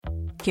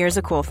Here's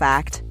a cool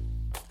fact.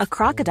 A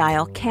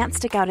crocodile can't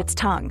stick out its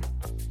tongue.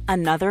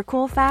 Another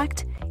cool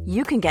fact,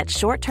 you can get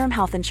short-term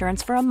health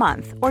insurance for a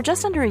month or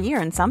just under a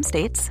year in some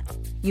states.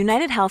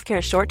 United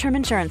Healthcare short-term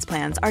insurance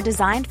plans are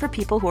designed for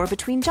people who are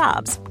between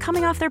jobs,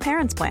 coming off their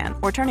parents' plan,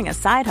 or turning a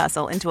side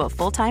hustle into a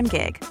full-time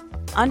gig.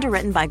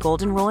 Underwritten by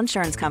Golden Rule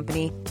Insurance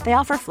Company, they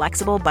offer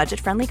flexible,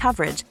 budget-friendly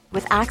coverage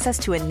with access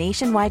to a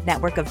nationwide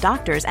network of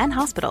doctors and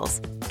hospitals.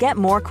 Get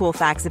more cool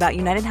facts about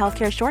United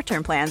Healthcare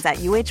short-term plans at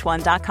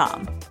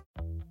uh1.com.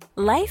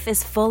 Life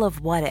is full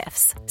of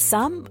what-ifs.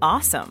 Some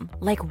awesome,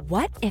 like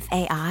what if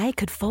AI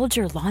could fold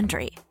your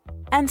laundry?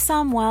 And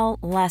some, well,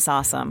 less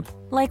awesome,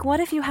 like what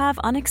if you have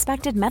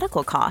unexpected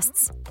medical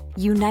costs?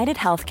 United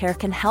Healthcare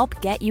can help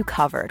get you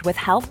covered with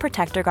Health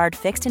Protector Guard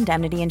fixed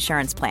indemnity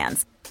insurance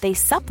plans. They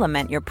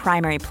supplement your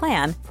primary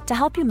plan to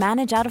help you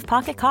manage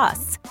out-of-pocket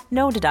costs.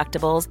 No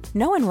deductibles,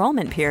 no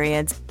enrollment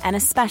periods, and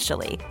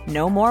especially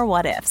no more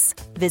what-ifs.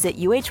 Visit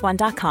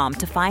uh1.com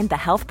to find the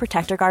Health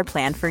Protector Guard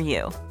plan for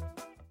you.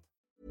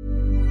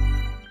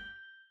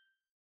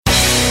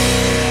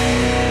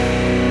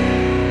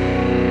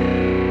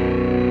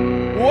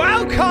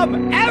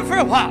 Welcome,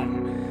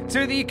 everyone,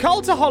 to the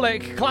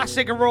Cultaholic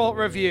Classic Raw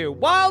review.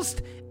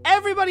 Whilst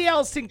everybody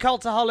else in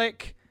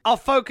Cultaholic are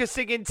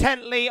focusing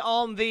intently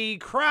on the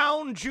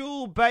crown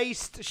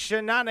jewel-based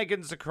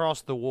shenanigans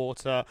across the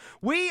water,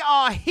 we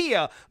are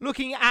here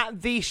looking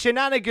at the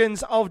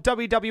shenanigans of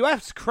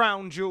WWF's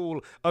crown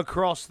jewel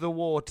across the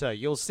water.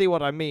 You'll see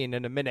what I mean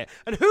in a minute.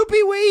 And who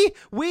be we?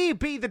 We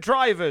be the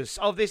drivers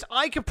of this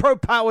Ica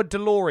Pro-powered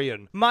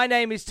DeLorean. My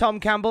name is Tom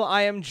Campbell.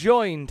 I am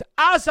joined,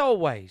 as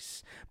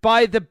always,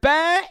 by the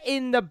bear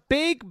in the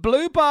big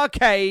blue bar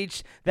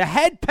cage, the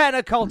head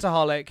penner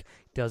Cultaholic.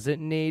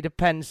 Doesn't need a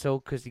pencil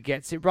because he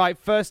gets it right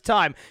first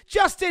time.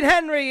 Justin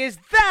Henry is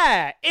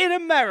there in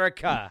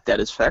America. That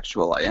is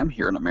factual. I am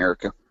here in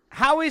America.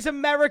 How is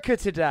America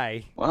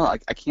today? Well,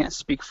 I can't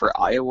speak for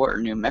Iowa or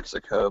New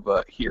Mexico,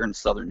 but here in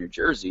southern New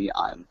Jersey,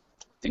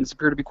 things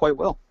appear to be quite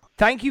well.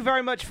 Thank you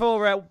very much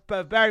for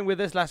bearing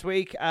with us last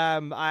week.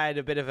 I had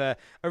a bit of a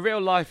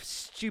real-life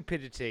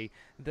stupidity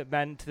that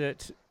meant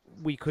that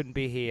we couldn't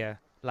be here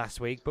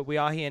last week, but we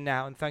are here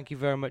now, and thank you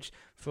very much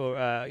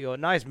for your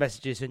nice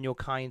messages and your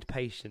kind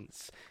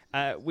patience.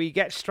 We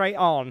get straight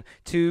on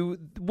to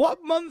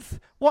what month,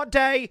 what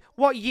day,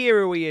 what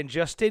year are we in,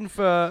 Justin,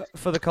 for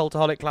the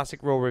Cultaholic Classic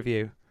Raw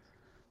review?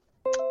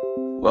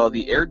 Well,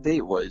 the air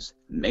date was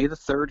May the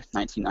 3rd,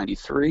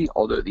 1993,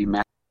 although the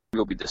matches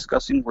we'll be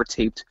discussing were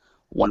taped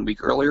 1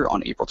 week earlier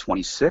on April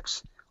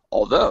 26th,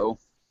 although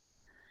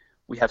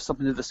we have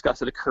something to discuss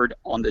that occurred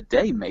on the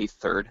day, May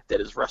 3rd, that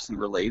is wrestling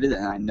related,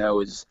 and I know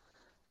is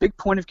big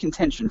point of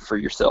contention for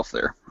yourself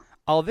there.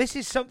 Oh, this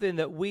is something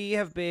that we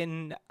have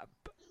been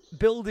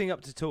building up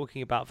to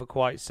talking about for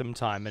quite some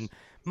time, and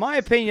my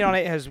opinion on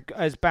it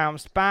has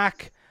bounced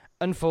back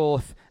and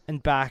forth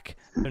and back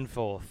and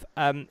forth.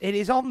 It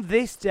is on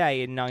this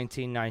day in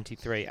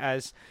 1993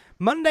 as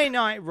Monday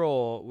Night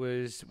Raw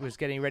was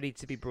getting ready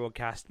to be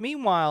broadcast.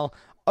 Meanwhile,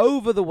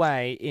 over the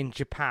way in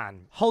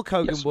Japan, Hulk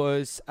Hogan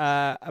was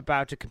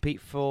about to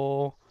compete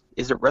for...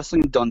 Is it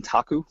Wrestling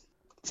Dontaku?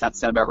 Sound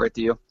about right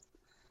to you?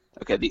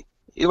 Okay,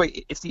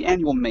 anyway, it's the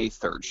annual May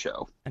 3rd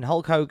show. And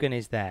Hulk Hogan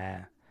is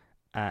there,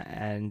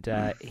 and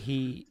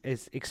he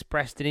has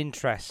expressed an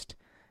interest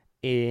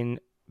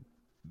in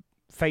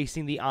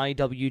facing the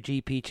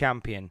IWGP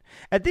champion.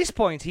 At this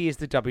point, he is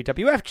the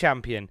WWF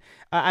champion,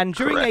 and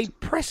during a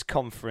press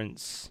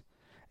conference,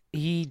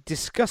 he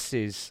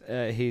discusses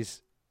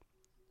his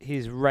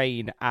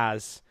reign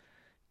as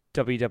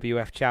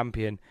WWF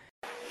champion.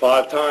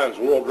 5 times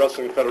World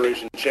Wrestling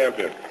Federation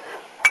champion.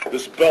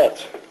 This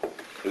belt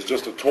is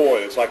just a toy.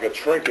 It's like a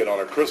trinket on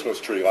a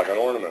Christmas tree, like an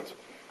ornament.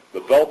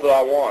 The belt that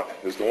I want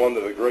is the one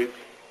that the great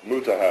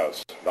Muta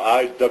has, the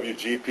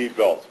IWGP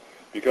belt.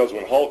 Because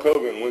when Hulk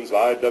Hogan wins the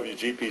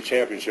IWGP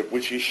championship,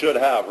 which he should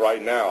have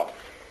right now,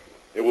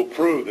 it will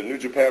prove that New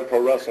Japan Pro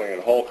Wrestling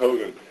and Hulk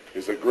Hogan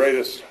is the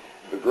greatest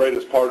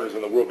partners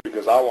in the world,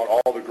 because I want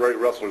all the great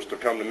wrestlers to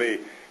come to me,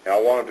 and I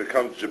want them to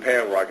come to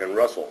Japan where I can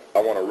wrestle.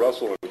 I want to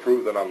wrestle and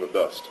prove that I'm the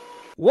best.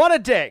 What a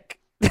dick!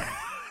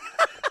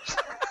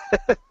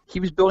 He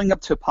was building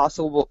up to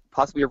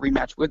possibly a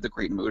rematch with the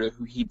Great Muta,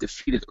 who he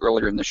defeated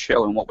earlier in the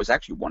show in what was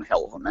actually one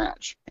hell of a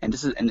match. And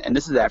this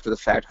is after the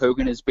fact.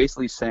 Hogan is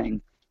basically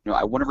saying,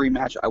 I want a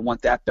rematch. I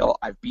want that belt.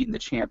 I've beaten the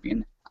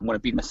champion. I want to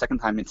beat him a second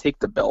time and take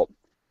the belt.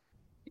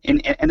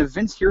 And if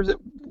Vince hears it,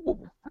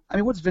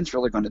 what's Vince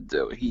really going to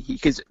do?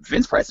 Because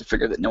Vince probably has to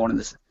figure that no one in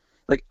this,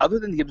 other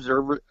than the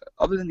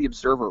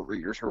Observer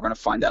readers who are going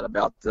to find out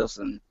about this,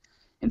 and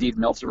indeed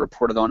Meltzer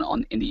reported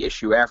on in the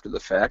issue after the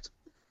fact.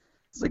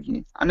 It's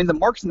the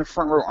marks in the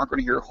front row aren't going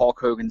to hear Hulk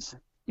Hogan's,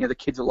 the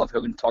kids who love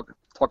Hogan talk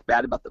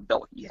bad about the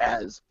belt he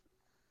has,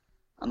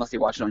 unless they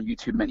watch it on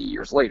YouTube many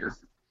years later.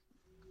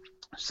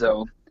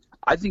 So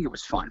I think it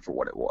was fine for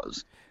what it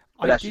was.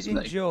 I did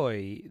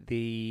enjoy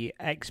the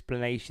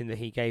explanation that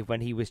he gave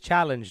when he was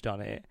challenged on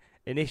it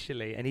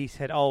initially, and he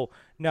said, "Oh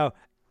no,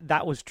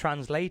 that was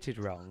translated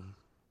wrong."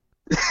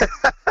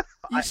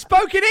 You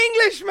spoke in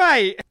English,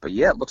 mate! But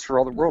yeah, it looks for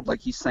all the world like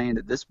he's saying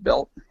that this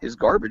belt is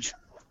garbage.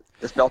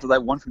 This belt that I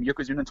won from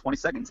Yokozuna in 20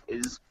 seconds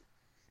is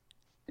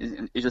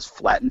just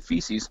flattened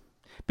feces.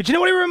 But you know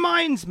what it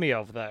reminds me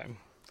of, though?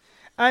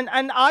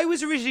 And I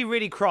was originally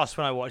really cross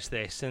when I watched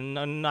this,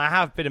 and I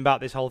have been about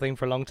this whole thing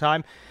for a long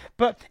time,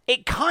 but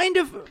it kind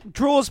of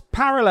draws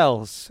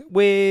parallels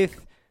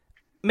with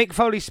Mick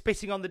Foley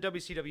spitting on the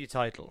WCW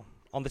title,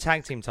 on the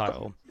tag team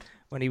title,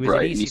 when he was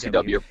in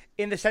ECW.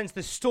 In the sense,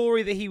 the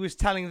story that he was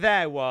telling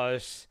there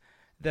was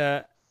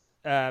that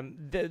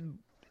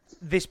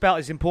this belt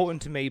is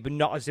important to me, but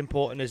not as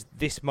important as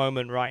this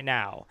moment right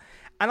now.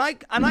 And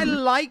I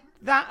like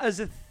that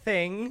as a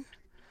thing.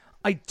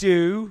 I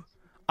do.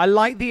 I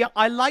like the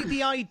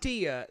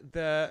idea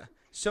that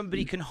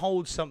somebody can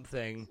hold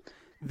something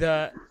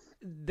that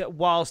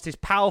whilst is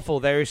powerful,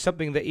 there is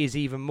something that is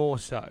even more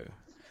so.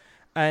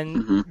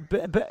 And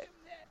but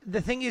the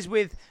thing is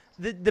with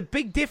the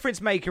big difference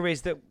maker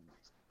is that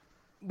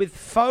with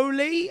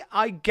Foley,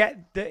 I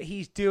get that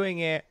he's doing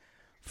it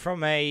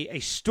from a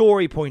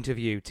story point of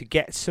view to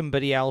get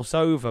somebody else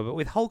over. But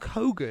with Hulk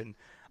Hogan,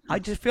 I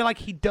just feel like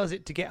he does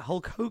it to get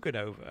Hulk Hogan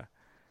over.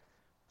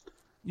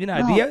 You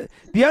know,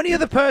 the only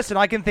other person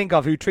I can think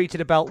of who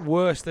treated a belt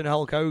worse than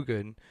Hulk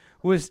Hogan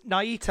was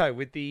Naito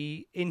with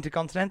the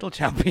Intercontinental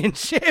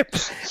Championship.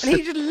 And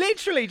he just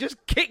literally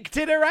just kicked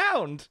it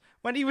around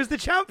when he was the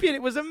champion.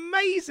 It was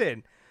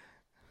amazing.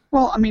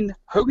 Well, I mean,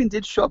 Hogan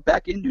did show up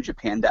back in New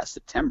Japan that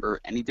September,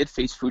 and he did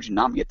face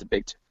Fujinami at the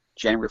big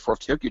January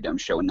 4th Tokyo Dome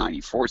show in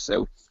 '94,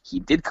 so he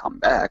did come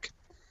back.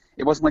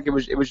 It wasn't like it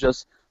was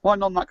just, well,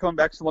 no, I'm not coming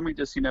back, so let me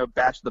just,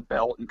 bash the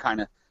belt and kind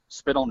of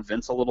spit on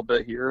Vince a little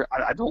bit here.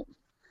 I don't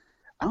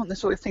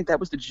necessarily think that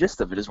was the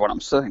gist of it, is what I'm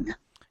saying.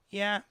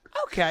 Yeah.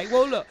 Okay.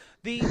 Well, look,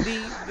 the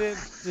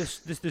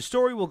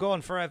story will go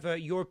on forever.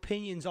 Your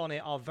opinions on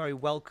it are very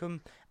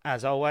welcome,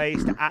 as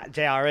always. To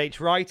 @JRH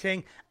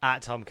Writing,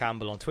 @Tom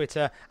Campbell on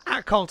Twitter,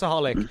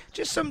 @Cultaholic.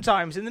 Just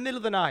sometimes in the middle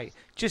of the night,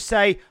 just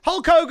say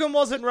Hulk Hogan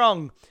wasn't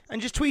wrong,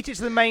 and just tweet it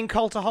to the main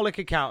Cultaholic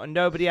account and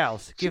nobody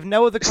else. Give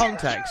no other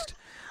context,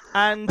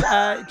 and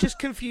just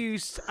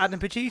confuse Adam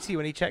Pacitti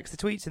when he checks the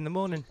tweets in the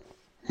morning.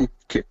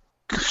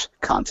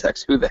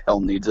 Context. Who the hell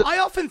needs it? I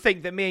often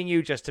think that me and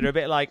you, Justin, are a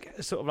bit like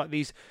sort of like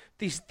these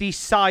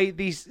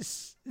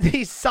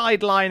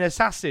sideline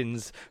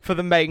assassins for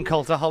the main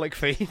Cultaholic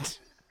feed.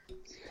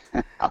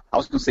 I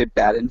was going to say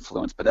bad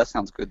influence, but that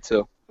sounds good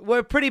too.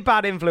 We're pretty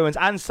bad influence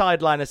and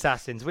sideline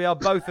assassins. We are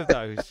both of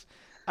those.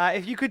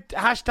 If you could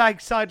hashtag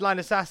sideline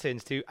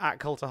assassins to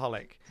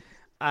 @Cultaholic,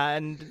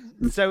 and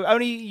so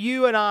only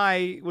you and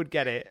I would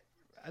get it,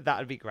 that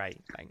would be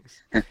great.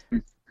 Thanks.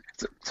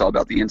 It's all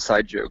about the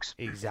inside jokes.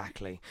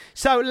 Exactly.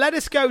 So let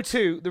us go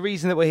to the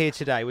reason that we're here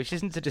today, which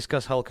isn't to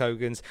discuss Hulk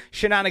Hogan's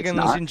shenanigans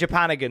and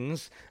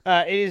Japanigans.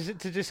 It is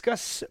to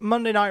discuss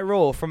Monday Night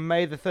Raw from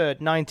May the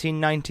 3rd,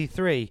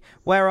 1993.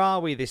 Where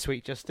are we this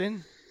week,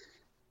 Justin?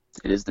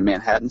 It is the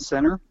Manhattan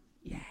Center.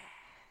 Yeah.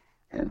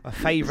 My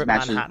favourite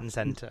Manhattan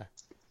Center.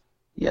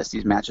 Yes,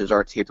 these matches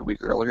are taped a week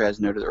earlier, as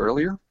noted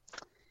earlier.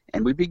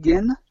 And we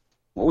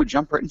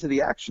jump right into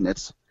the action.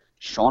 It's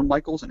Shawn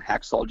Michaels and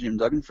Hacksaw Jim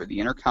Duggan for the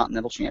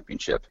Intercontinental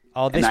Championship.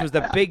 Oh, this was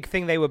the big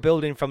thing they were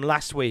building from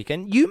last week.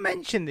 And you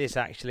mentioned this,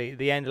 actually, at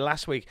the end of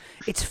last week.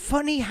 It's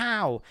funny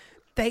how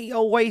they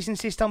always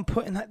insist on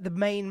putting the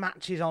main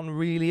matches on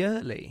really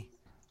early.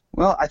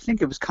 Well, I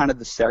think it was kind of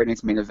the Saturday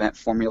Night's Main Event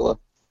formula.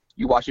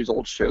 You watch these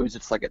old shows,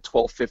 it's like at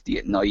 12:50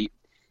 at night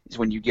is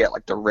when you get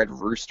like the Red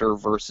Rooster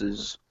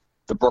versus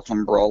the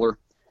Brooklyn Brawler,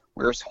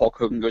 whereas Hulk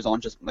Hogan goes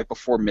on just like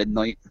before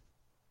midnight.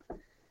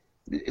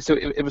 So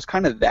it was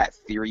kind of that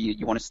theory.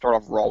 You want to start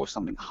off Raw with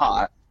something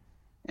hot,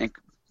 and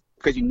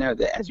because you know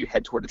that as you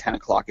head toward the 10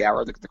 o'clock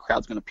hour, the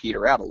crowd's going to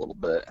peter out a little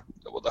bit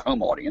with the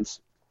home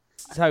audience.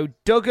 So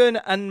Duggan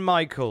and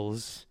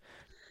Michaels.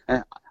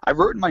 I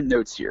wrote in my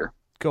notes here.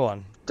 Go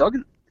on.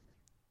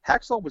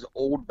 Hacksaw was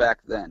old back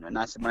then, and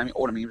when I mean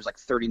old, I mean he was like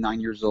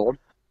 39 years old,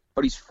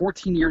 but he's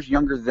 14 years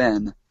younger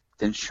then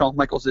than Shawn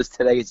Michaels is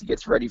today as he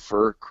gets ready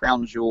for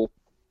Crown Jewel.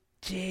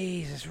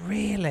 Jesus,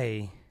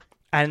 really?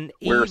 And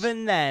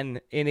even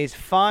then, in his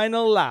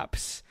final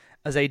laps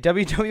as a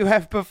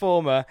WWF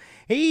performer,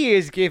 he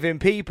is giving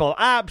people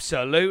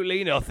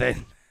absolutely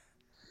nothing.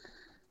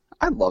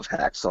 I love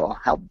Hacksaw.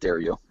 How dare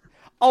you?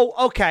 Oh,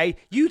 okay.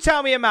 You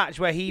tell me a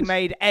match where he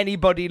made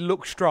anybody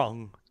look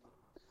strong.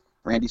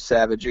 Randy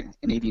Savage in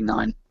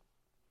 '89.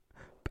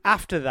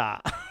 After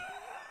that.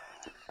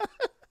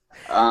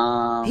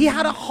 He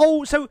had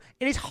so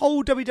in his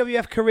whole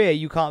WWF career,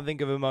 you can't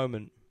think of a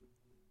moment.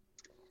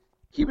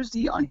 He was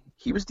the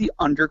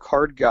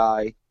undercard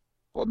guy,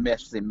 well,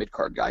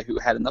 mid-card guy who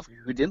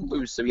didn't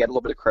lose, so he had a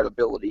little bit of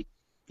credibility.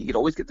 He could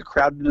always get the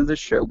crowd into the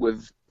show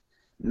with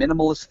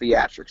minimalist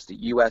theatrics, the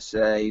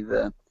USA,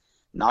 the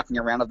knocking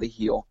around of the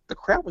heel. The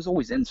crowd was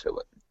always into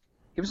it.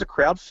 He was a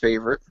crowd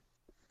favorite,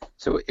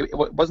 so it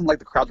wasn't like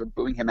the crowds were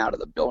booing him out of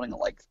the building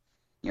like,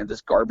 this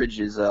garbage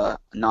is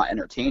not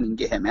entertaining,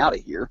 get him out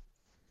of here.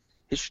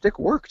 His shtick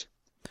worked.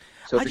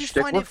 So I just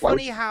find it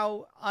funny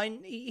how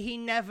he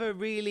never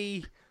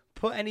really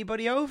put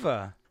anybody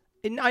over.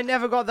 I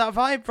never got that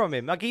vibe from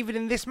him. Like, even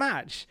in this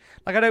match.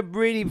 Like, I don't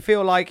really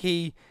feel like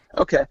he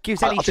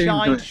gives any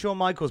shine to Shawn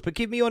Michaels. But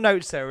give me your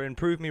notes, Sarah, and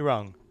prove me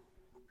wrong.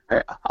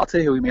 Hey, I'll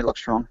tell you who he made look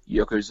strong.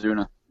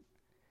 Yokozuna.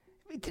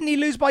 Didn't he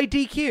lose by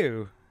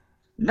DQ?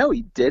 No,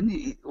 he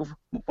didn't.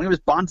 When he was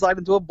bonsaied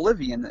into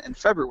oblivion in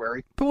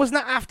February. But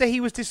wasn't that after he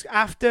was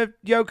after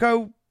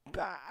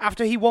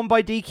he won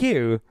by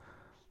DQ?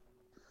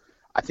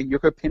 I think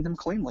Yoko pinned him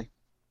cleanly.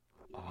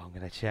 Oh, I'm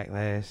gonna check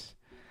this.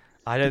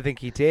 I don't think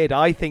he did.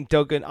 I think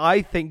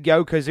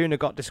Yokozuna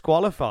got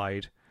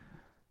disqualified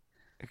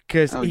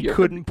because he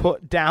couldn't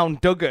put down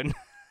Duggan.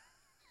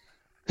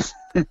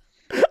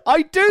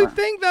 I do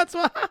think that's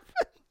what happened.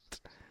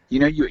 You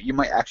know, you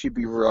might actually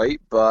be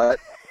right, but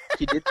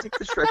he did take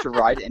the stretcher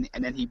ride, and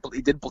then he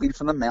did bleed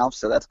from the mouth,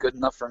 so that's good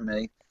enough for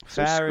me.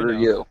 So screw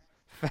you.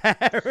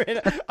 Fair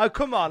enough. Oh,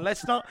 come on,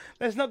 let's not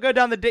go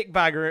down the dick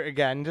bag route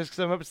again, just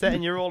because I'm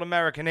upsetting your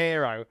all-American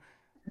hero.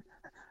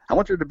 I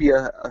want there to be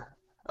a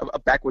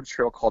backwoods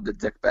trail called the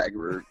dick bag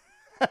route.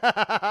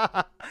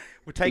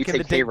 We're taking the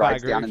dick bag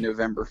rides down in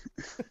November.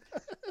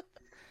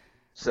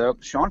 So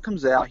Shawn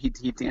comes out. He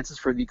dances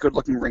for the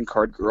good-looking ring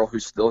card girl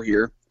who's still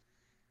here.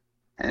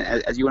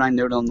 And as you and I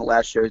noted on the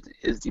last show,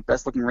 is the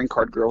best-looking ring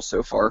card girl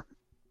so far.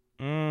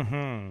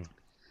 Mm-hmm.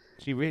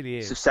 She really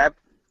is.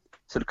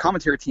 So the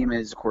commentary team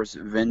is, of course,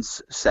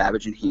 Vince,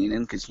 Savage, and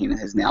Heenan, because Heenan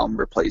has now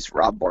replaced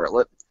Rob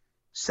Bartlett.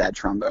 Sad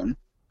trombone.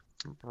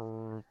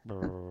 And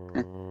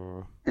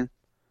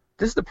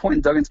this is the point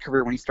in Duggan's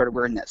career when he started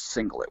wearing that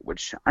singlet,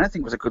 which I don't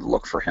think was a good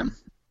look for him.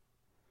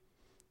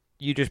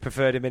 You just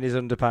preferred him in his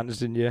underpants,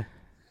 didn't you?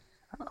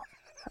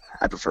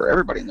 I prefer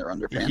everybody in their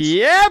underpants.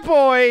 Yeah,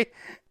 boy!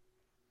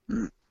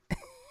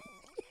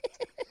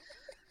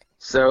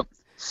 So,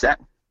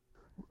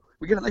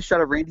 we get a nice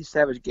shot of Randy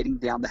Savage getting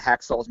down the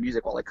Hacksaw's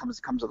music while he comes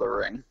to the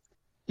ring.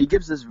 He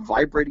gives this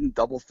vibrating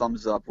double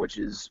thumbs up, which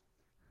is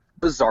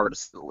bizarre to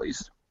say the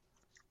least.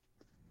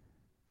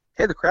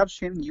 Hey, the crowd's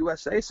chanting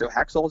USA, so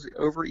Hacksaw's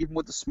over even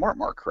with the Smart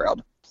Mark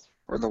crowd,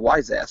 or the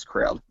Wise Ass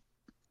crowd.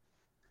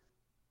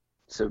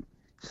 So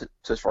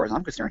as far as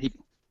I'm concerned,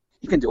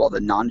 he can do all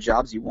the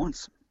non-jobs he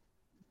wants.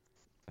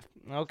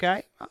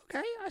 Okay,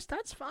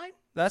 that's fine.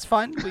 That's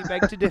fine. We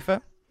beg to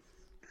differ.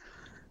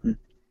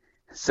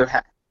 So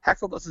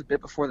Hacksaw does his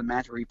bit before the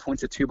match where he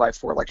points a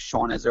 2x4 like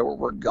Shawn has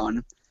over a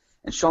gun,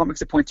 and Shawn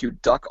makes a point to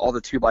duck all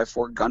the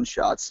 2x4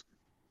 gunshots.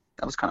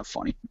 That was kind of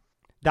funny.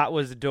 That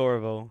was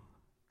adorable.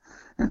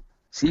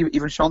 See,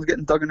 even Shawn's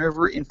getting Duggan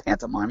over in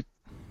pantomime.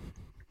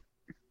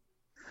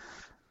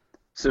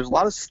 So there's a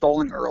lot of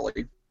stalling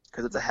early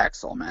because it's a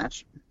Hacksaw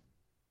match.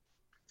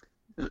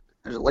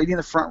 There's a lady in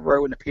the front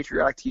row in a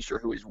patriotic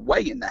T-shirt who is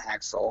way into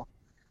Hacksaw.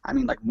 I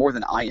mean, like more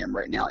than I am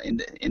right now in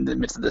the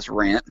midst of this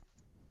rant.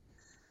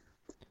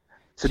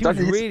 So she was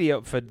really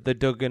up for the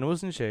Duggan,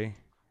 wasn't she?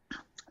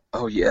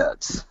 Oh yeah,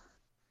 it's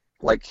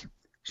like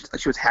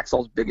she was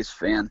Hacksaw's biggest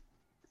fan.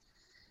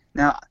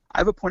 Now I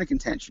have a point of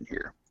contention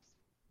here.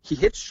 He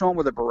hits Shawn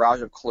with a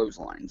barrage of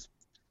clotheslines,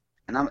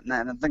 and I'm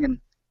thinking,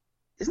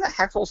 isn't that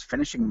Hacksaw's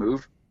finishing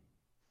move?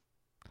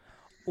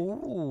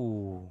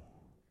 Ooh.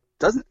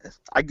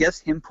 I guess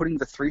him putting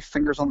the 3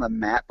 fingers on the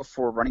mat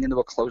before running into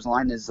a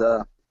clothesline is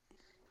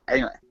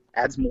anyway,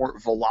 adds more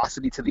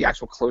velocity to the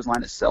actual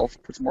clothesline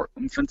itself, puts more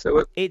oomph into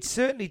it. It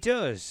certainly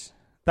does.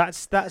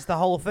 That's the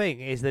whole thing,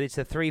 is that it's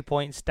a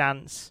 3-point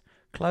stance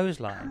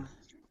clothesline.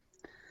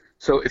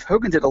 So if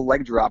Hogan did a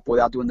leg drop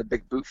without doing the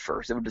big boot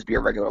first, it would just be a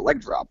regular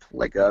leg drop,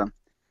 like a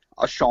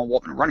Sean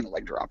Waltman running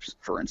leg drops,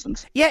 for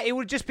instance. Yeah, it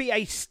would just be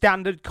a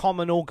standard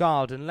common or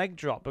garden leg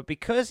drop, but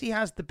because he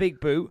has the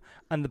big boot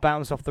and the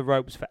bounce off the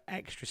ropes for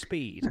extra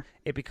speed,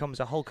 it becomes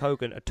a Hulk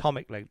Hogan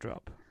atomic leg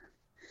drop.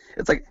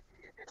 It's like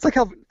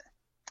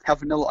how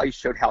Vanilla Ice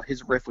showed how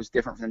his riff was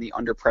different from the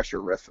under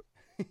pressure riff.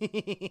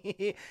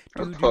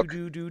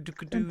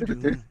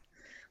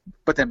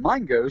 But then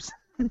mine goes.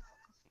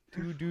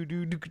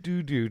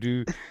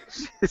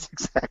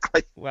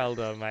 Exactly. Well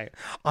done, mate.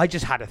 I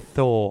just had a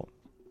thought.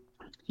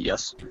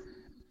 Yes.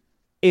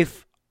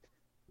 If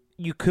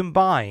you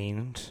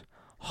combined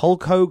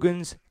Hulk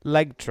Hogan's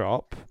leg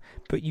drop,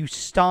 but you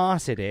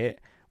started it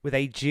with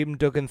a Jim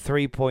Duggan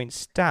 3-point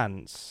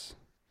stance,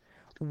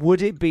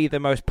 would it be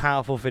the most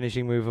powerful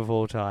finishing move of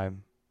all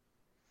time?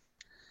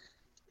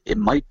 It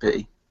might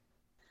be.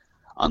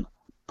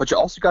 But you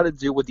also got to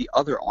do with the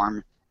other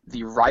arm,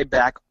 the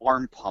Ryback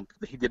arm pump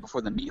that he did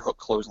before the meat hook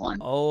clothesline.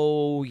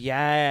 Oh,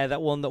 yeah,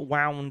 that one that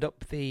wound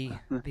up the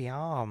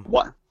arm.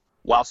 What?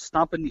 While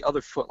stomping the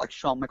other foot like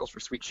Shawn Michaels for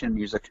Sweet Chin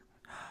Music.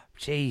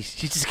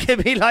 Jeez, you just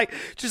give me like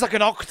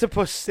an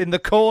octopus in the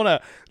corner,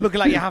 looking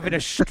like you're having a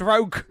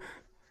stroke.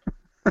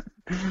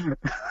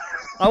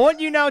 I want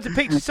you now to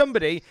picture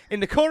somebody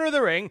in the corner of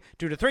the ring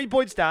doing a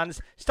 3-point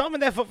stance,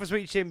 stomping their foot for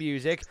Sweet Chin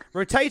Music,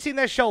 rotating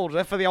their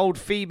shoulder for the old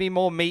Phoebe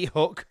Moore meat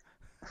hook.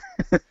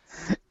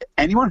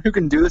 Anyone who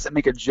can do this and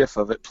make a GIF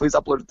of it, please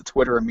upload it to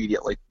Twitter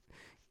immediately.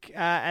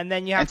 And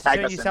then you have to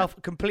turn yourself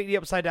completely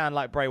upside down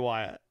like Bray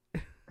Wyatt.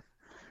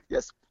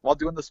 Yes, while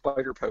doing the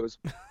spider pose.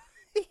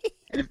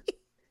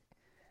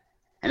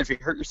 And if you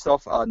hurt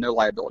yourself, no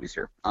liabilities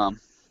here.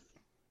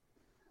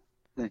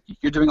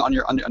 You're doing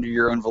it under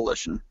your own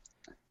volition.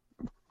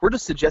 We're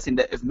just suggesting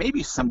that if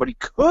maybe somebody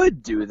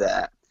could do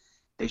that,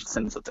 they should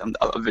send us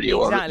a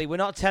video of it. Exactly. We're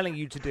not telling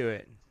you to do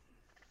it.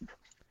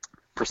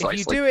 Precisely. If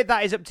you do it,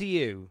 that is up to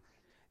you.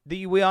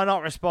 We are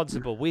not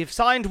responsible. We've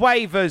signed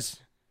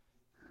waivers.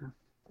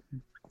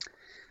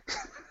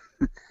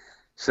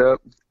 So,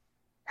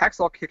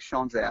 Hacksaw kicks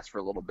Shawn's ass for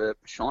a little bit.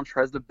 Shawn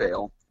tries to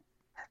bail.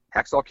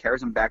 Hacksaw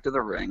carries him back to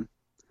the ring.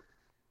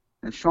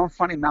 And Shawn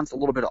finally mounts a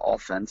little bit of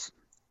offense.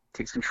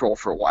 Takes control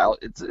for a while.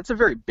 It's a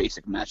very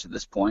basic match at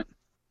this point.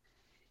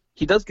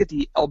 He does get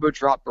the elbow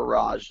drop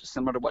barrage,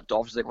 similar to what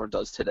Dolph Ziggler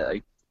does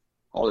today.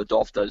 Although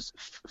Dolph does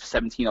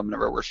 17 of them in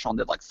a row, where Shawn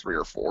did like 3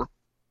 or 4.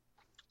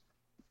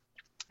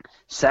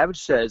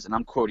 Savage says, and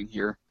I'm quoting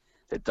here,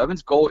 that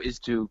Duggan's goal is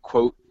to,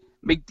 quote,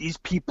 make these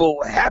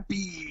people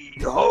happy.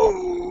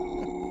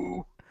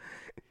 Ho!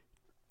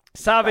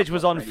 Savage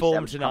was on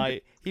form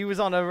tonight. He was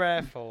on a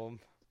rare form.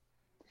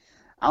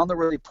 I don't know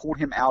where they pulled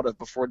him out of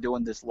before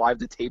doing this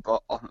live-to-tape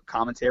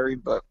commentary,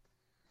 but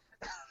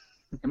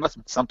it must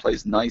have been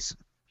someplace nice.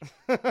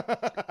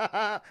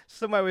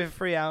 Somewhere with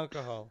free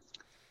alcohol.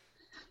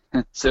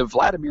 So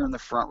Vladimir in the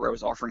front row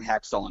is offering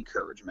Hacksaw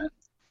encouragement.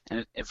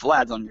 And if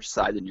Vlad's on your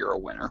side, then you're a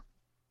winner.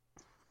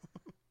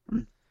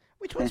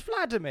 Which one's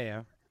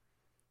Vladimir?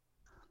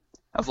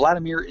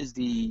 Vladimir is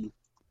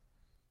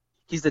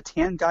he's the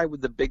tan guy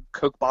with the big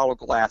Coke bottle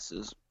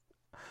glasses.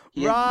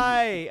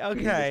 Right,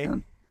 okay.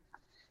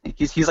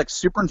 He's like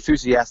super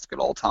enthusiastic at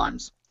all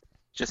times.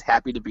 Just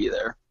happy to be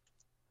there.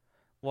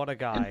 What a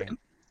guy.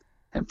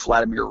 And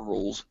Vladimir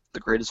rules. The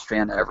greatest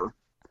fan ever.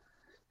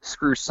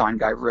 Screw sign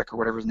guy Rick or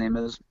whatever his name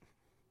is.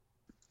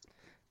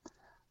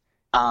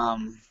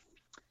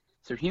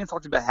 So Heenan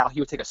talked about how he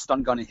would take a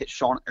stun gun and hit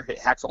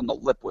Hacksaw on the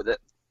lip with it.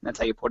 That's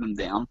how you put him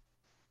down.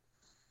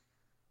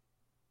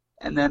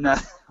 And then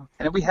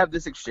we have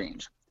this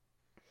exchange.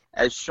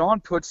 As Shawn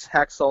puts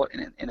Hacksaw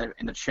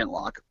in a chin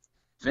lock,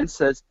 Vince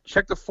says,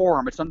 "Check the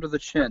forearm. It's under the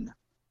chin."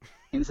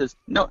 Heenan says,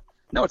 "No,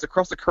 it's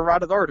across the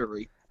carotid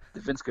artery."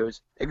 And Vince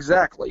goes,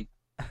 "Exactly."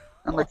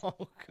 I'm like,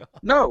 oh, God.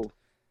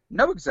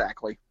 No,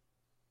 exactly.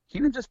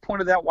 Heenan just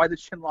pointed out why the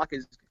chin lock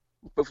is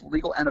both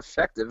legal and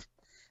effective.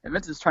 And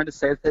Vince is trying to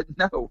say that,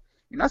 no,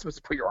 you're not supposed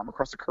to put your arm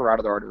across the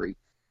carotid artery.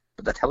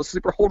 But that's how the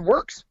sleeper hold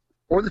works.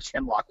 Or the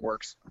chin lock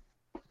works.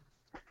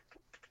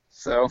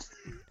 So.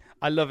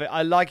 I love it.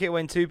 I like it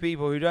when two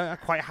people who don't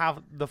quite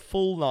have the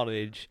full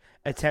knowledge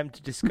attempt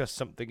to discuss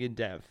something in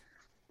depth.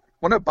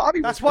 Well, no,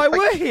 Bobby. That's why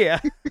we're here.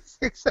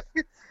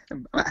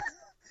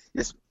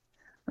 Yes.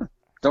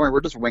 Don't worry,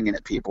 we're just winging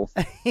it, people.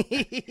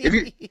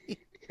 If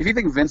you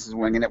think Vince is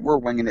winging it, we're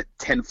winging it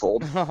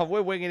tenfold.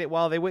 We're winging it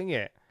while they wing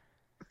it.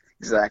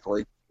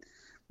 Exactly.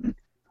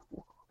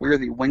 We're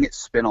the Wing It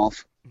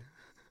spinoff.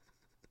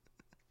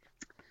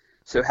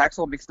 So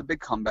Hacksaw makes the big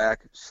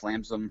comeback,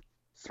 slams him,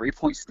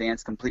 3-point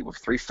stance complete with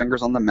 3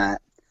 fingers on the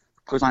mat.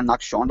 Clothesline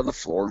knocks Shawn to the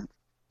floor.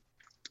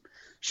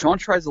 Shawn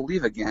tries to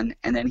leave again,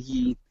 and then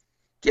he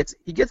gets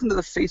into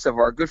the face of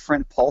our good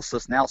friend Paul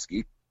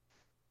Sosnowski.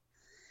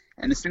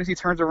 And as soon as he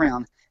turns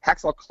around,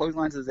 Hacksaw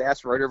clotheslines his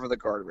ass right over the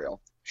guardrail.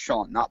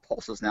 Shawn, not Paul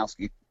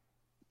Sosnowski.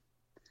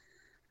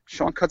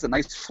 Shawn cuts a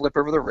nice flip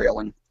over the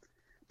railing,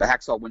 but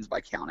Hacksaw wins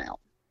by count out.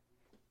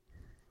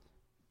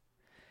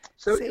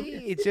 So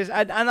it's just,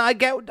 and I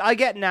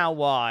get now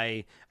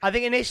why. I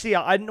think initially,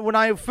 when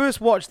I first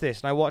watched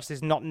this, and I watched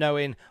this not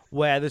knowing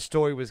where the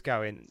story was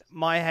going,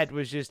 my head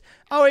was just,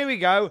 oh, here we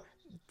go,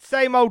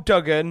 same old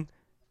Duggan,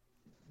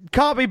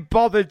 can't be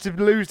bothered to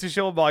lose to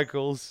Shawn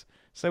Michaels,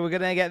 so we're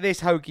gonna get this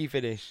hokey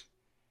finish.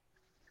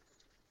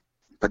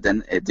 But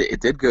then it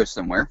did go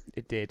somewhere.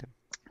 It did.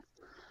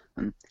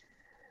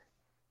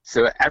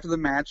 So after the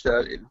match,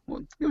 it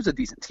was a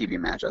decent TV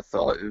match. I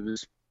thought it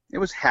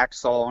was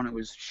Hacksaw and it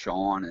was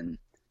Shawn, and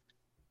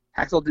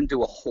Hacksaw didn't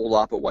do a whole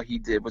lot, but what he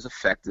did was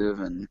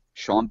effective, and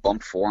Shawn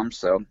bumped for him,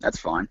 so that's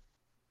fine.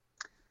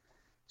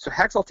 So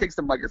Hacksaw takes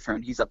the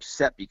microphone. He's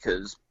upset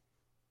because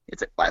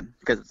it's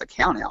a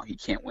count out. He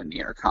can't win the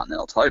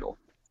Intercontinental title.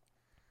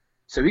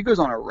 So he goes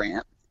on a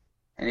rant,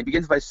 and he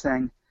begins by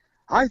saying,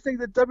 "I think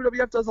that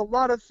WWF does a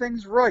lot of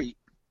things right."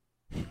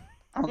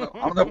 I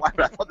don't know why,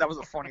 but I thought that was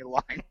a funny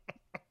line.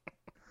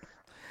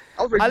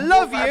 I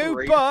love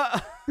you,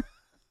 but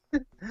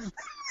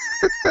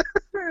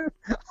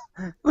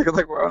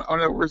like, oh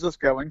no, where's this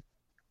going?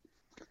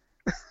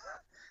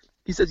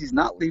 He says he's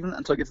not leaving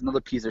until he gets another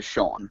piece of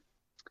Shawn.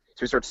 So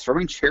he starts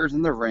throwing chairs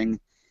in the ring.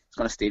 He's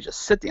going to stage a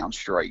sit-down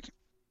strike.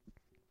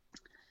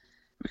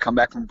 We come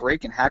back from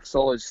break, and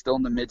Hacksaw is still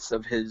in the midst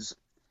of his...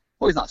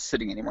 Well, he's not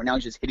sitting anymore. Now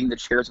he's just hitting the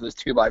chairs with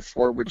his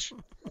 2x4, which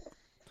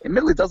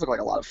admittedly does look like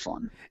a lot of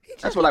fun.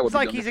 That's what I would do.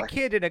 It's like he's a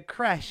kid in a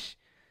creche,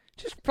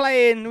 just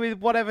playing with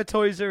whatever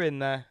toys are in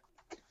there.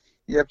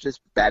 Yep,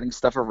 just batting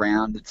stuff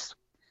around. It's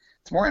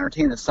more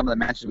entertaining than some of the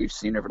matches we've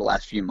seen over the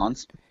last few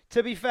months.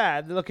 To be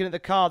fair, looking at the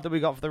card that we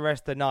got for the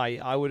rest of the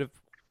night,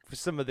 for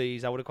some of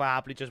these, I would have quite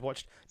happily just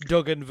watched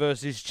Duggan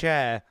versus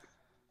Chair.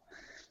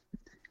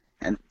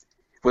 And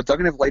Would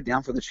Duggan have laid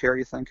down for the chair,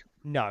 you think?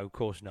 No, of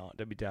course not.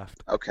 Don't be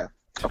daft. Okay.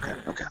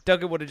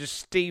 Duggan would have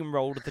just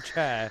steamrolled the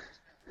chair.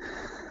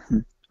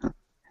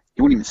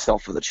 He wouldn't even sell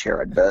for the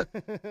chair, I'd bet.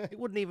 He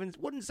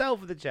wouldn't sell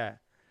for the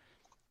chair.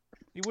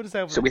 He wouldn't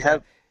sell for So the we chair.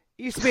 have...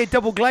 He used to be a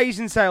double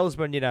glazing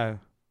salesman, you know.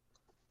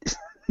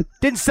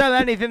 Didn't sell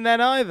anything then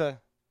either.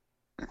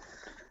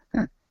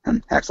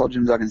 Hacksaw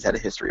Jim Duggan's had a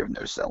history of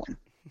no selling.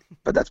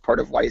 But that's part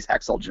of why he's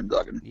Hacksaw Jim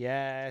Duggan.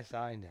 Yes,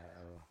 I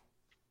know.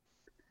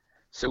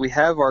 So we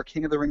have our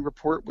King of the Ring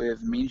report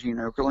with Mean Gene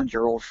Okerlund,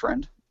 your old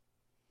friend.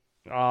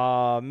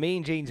 Oh,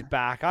 Mean Gene's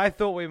back. I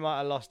thought we might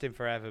have lost him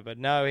forever, but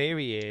no, here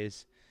he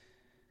is.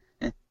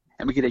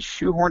 And we get a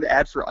shoehorned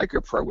ad for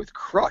Ico Pro with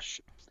Crush,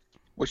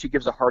 which he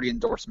gives a hearty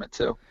endorsement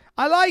to.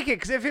 I like it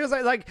because it feels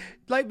like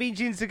Mean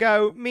Gene's to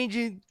go. Mean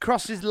Gene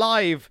crosses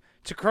live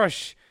to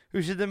Crush,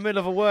 who's in the middle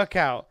of a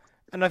workout,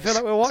 and I feel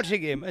like we're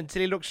watching him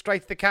until he looks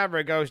straight to the camera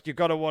and goes, "You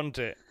gotta want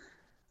it."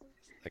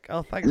 Like,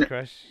 oh, thanks,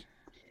 Crush.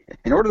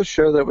 In order to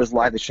show that it was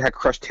live, they should have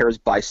Crush tear his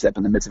bicep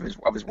in the midst of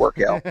his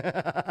workout,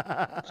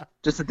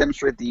 just to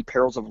demonstrate the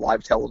perils of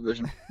live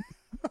television.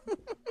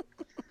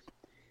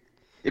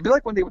 It'd be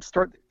like when they would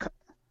start.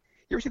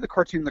 You ever see the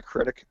cartoon The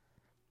Critic?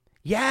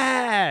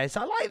 Yes,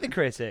 I like The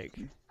Critic.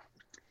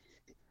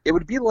 It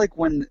would be like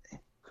when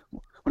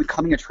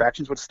coming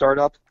attractions would start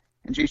up,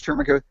 and Jay Sherman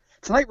would go,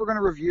 "Tonight we're going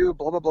to review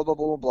blah blah blah blah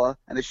blah blah blah,"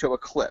 and they show a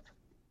clip,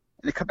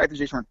 and they come back to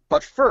Jay Sherman.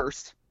 But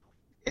first,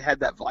 it had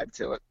that vibe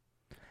to it.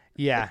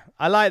 Yeah,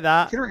 I like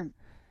that. King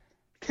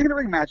of the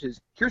Ring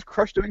matches. Here's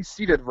Crush doing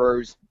seated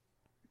rows.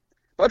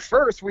 But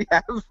first, we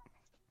have.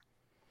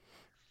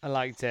 I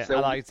liked it. So, I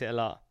liked it a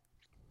lot.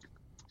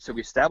 So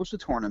we established the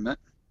tournament.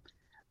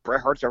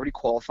 Bret Hart's already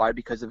qualified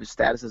because of his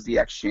status as the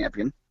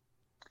ex-champion.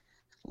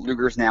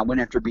 Luger's now win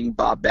after beating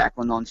Bob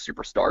Backlund on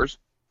Superstars.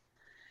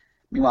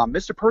 Meanwhile,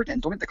 Mr. Perfect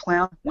and Doink the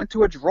Clown went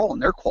to a draw in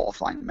their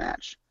qualifying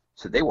match,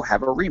 so they will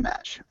have a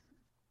rematch.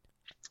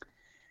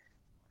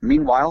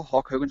 Meanwhile,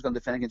 Hulk Hogan's going to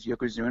defend against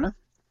Yokozuna.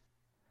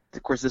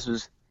 Of course,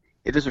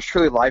 if this was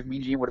truly live,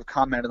 Mean Gene would have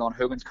commented on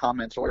Hogan's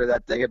comments earlier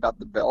that day about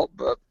the belt,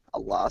 but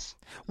alas.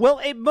 Well,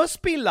 it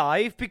must be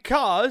live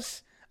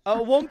because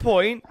at one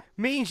point,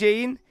 Mean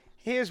Gene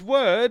hears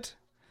word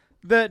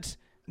that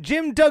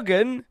Jim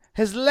Duggan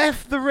has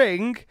left the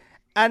ring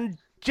and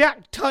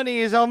Jack Tunney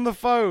is on the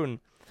phone.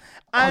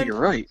 And you're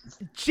right.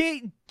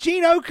 Gene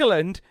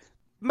Okerlund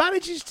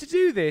manages to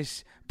do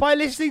this by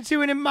listening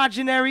to an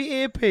imaginary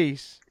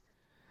earpiece.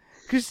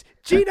 Because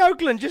Gene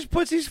Okerlund just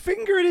puts his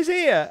finger in his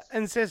ear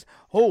and says,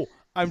 "Oh,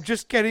 I'm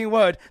just getting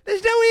word."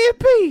 There's no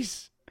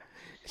earpiece.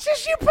 It's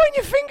just you putting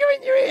your finger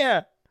in your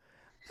ear.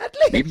 At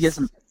least. Maybe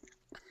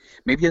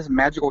he has a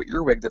magical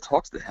earwig that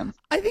talks to him.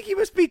 I think he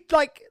must be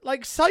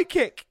like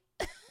psychic.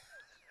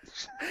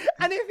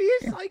 And if he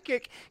is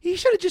psychic, he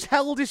should have just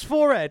held his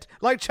forehead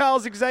like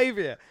Charles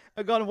Xavier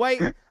and gone,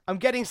 "Wait, I'm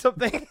getting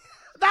something."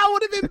 That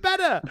would have been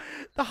better.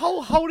 The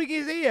whole holding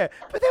his ear.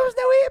 But there was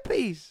no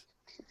earpiece.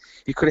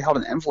 He could have held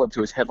an envelope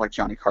to his head like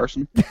Johnny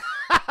Carson.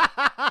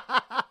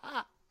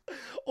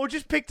 Or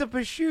just picked up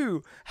a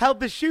shoe, held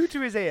the shoe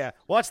to his ear.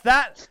 "What's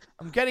that?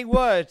 I'm getting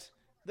word.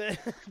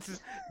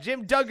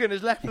 Jim Duggan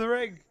has left the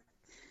ring."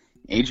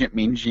 Agent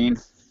Mean Gene.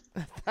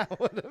 That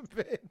would have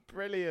been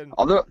brilliant.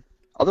 Although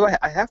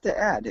I have to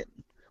add,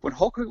 when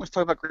Hulk Hogan was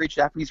talking about great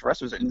Japanese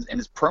wrestlers in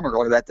his promo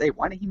earlier that day,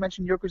 why didn't he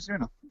mention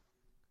Yokozuna?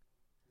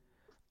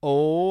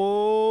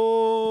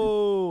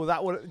 Oh,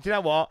 that would. Do you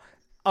know what?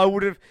 I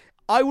would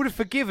have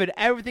forgiven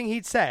everything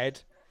he'd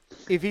said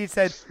if he'd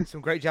said some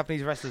great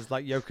Japanese wrestlers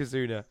like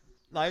Yokozuna,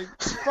 like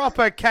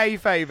proper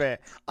kayfabe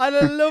it. I'd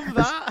have loved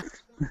that.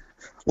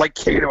 Like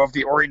Kato of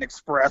the Orient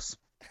Express.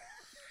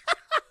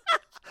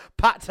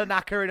 Pat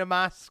Tanaka in a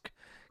mask,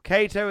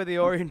 Kato of the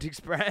Orient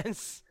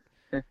Express,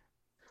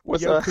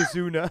 Was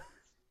Yokozuna.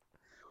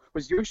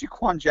 Was Yoshi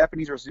Kwan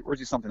Japanese or was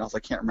he something else? I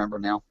can't remember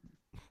now.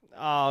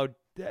 Oh,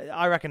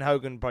 I reckon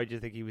Hogan probably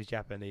just think he was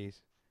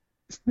Japanese.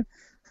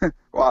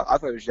 Well, I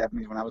thought he was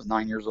Japanese when I was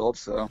 9 years old,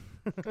 so.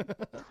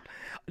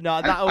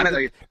 No,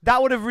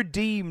 that would have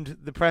redeemed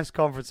the press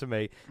conference for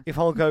me if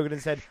Hulk Hogan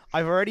had said,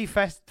 "I've already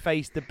faced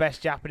the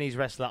best Japanese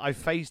wrestler. I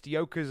faced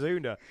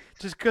Yokozuna,"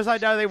 just because I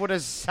know they would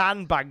have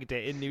sandbagged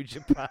it in New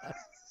Japan.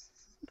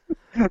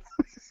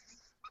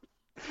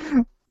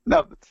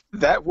 No,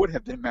 that would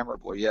have been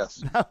memorable,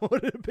 yes. That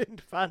would have been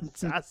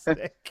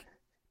fantastic.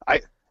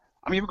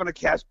 I'm even going to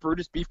cast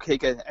Brutus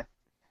Beefcake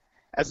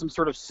as some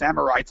sort of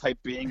samurai type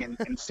being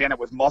and stand up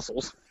with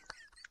muscles,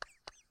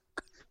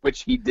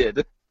 which he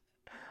did.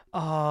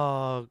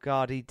 Oh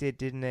God, he did,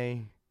 didn't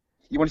he?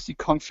 You want to see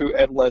Kung Fu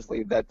Ed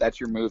Leslie? That's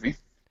your movie.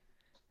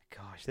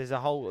 Gosh,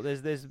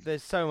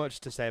 there's so much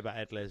to say about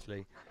Ed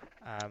Leslie,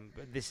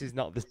 but this is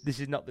not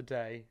the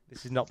day.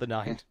 This is not the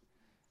night.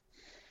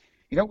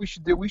 You know what we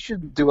should do? We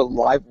should do a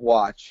live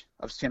watch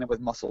of Stand Up With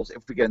Muscles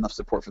if we get enough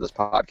support for this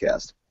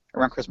podcast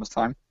around Christmas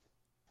time.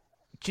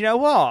 Do you know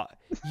what?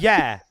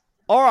 Yeah.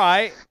 All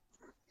right.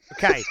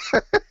 Okay.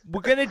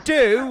 We're going to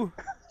do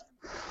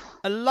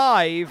a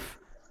live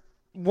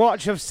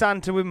watch of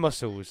Santa with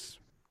Muscles.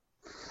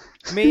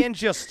 Me and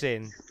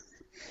Justin.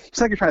 It's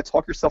like you're trying to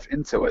talk yourself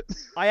into it.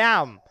 I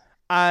am.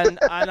 And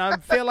I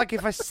feel like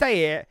if I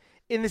say it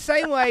in the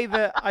same way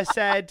that I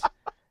said,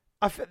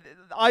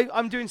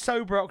 I'm doing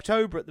Sober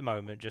October at the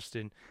moment,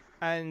 Justin.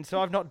 And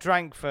so I've not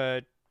drank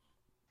for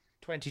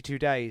 22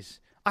 days.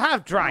 I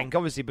have drank,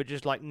 obviously, but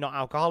just like not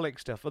alcoholic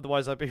stuff.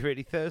 Otherwise, I'd be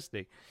really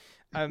thirsty.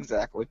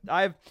 Exactly.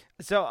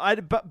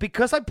 But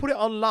because I put it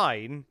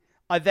online,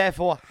 I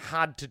therefore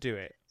had to do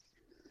it.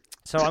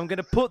 So I'm going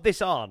to put this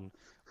on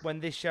when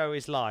this show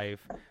is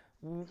live.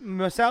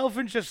 Myself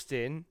and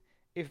Justin,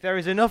 if there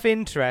is enough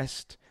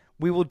interest,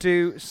 we will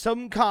do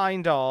some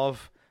kind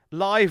of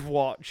live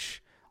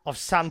watch of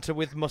Santa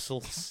with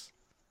Muscles.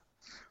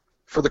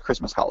 For the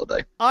Christmas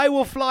holiday. I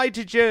will fly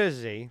to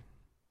Jersey.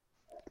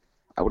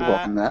 I would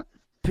welcome that.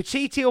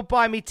 Pachiti will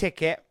buy me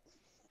ticket.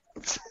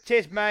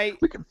 Cheers, mate.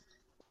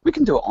 We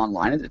can do it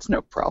online. It's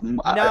no problem.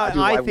 No,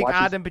 I think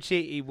Adam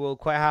Pachiti will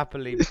quite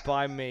happily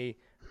buy me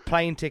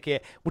plane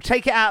ticket. We'll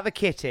take it out of the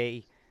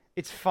kitty.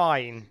 It's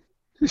fine.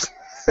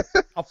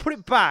 I'll put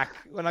it back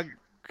when I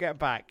get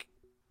back.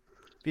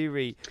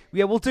 Yeah,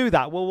 we'll do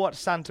that. We'll watch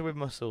Santa with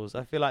Muscles.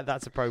 I feel like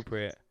that's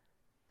appropriate.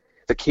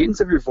 The cadence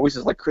of your voice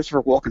is like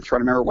Christopher Walken trying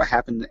to remember what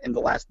happened in the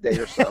last day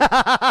or so.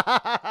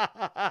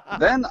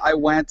 Then I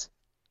went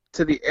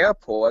to the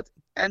airport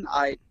and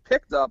I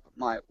picked up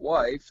my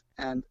wife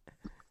and...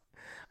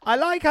 I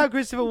like how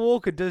Christopher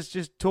Walken does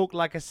just talk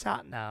like a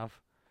sat-nav.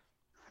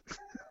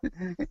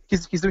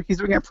 he's doing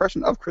an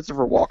impression of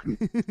Christopher Walken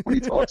when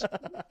he talks.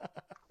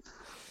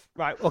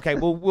 Right, okay,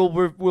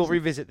 we'll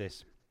revisit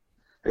this.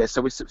 Okay,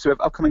 so we have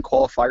upcoming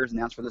qualifiers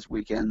announced for this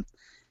weekend.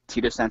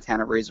 Tito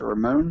Santana, Razor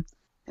Ramon,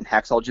 and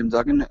Hacksaw Jim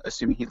Duggan,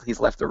 assuming he's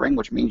left the ring,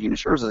 which means he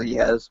assures us he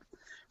has,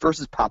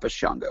 versus Papa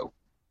Shango.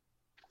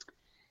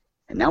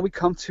 And now we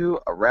come to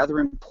a rather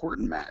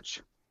important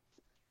match.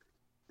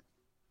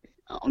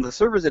 On the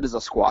surface, it is a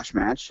squash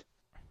match,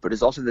 but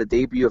it's also the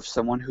debut of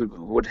someone who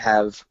would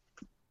have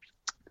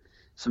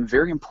some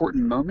very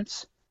important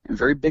moments and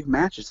very big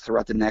matches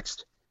throughout the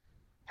next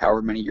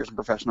however many years in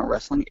professional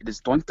wrestling. It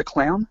is Doink the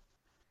Clown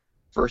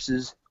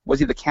versus, was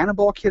he the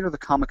Cannonball Kid or the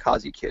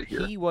Kamikaze Kid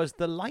here? He was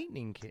the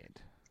Lightning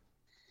Kid.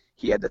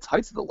 He had the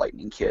tights of the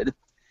Lightning Kid,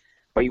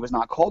 but he was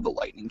not called the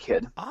Lightning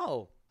Kid.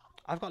 Oh,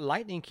 I've got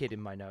Lightning Kid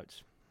in my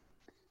notes.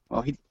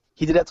 Well, he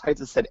did have tights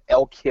that said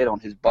L Kid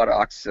on his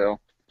buttocks, so...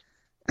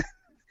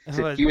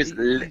 he was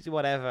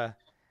whatever.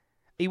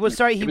 He was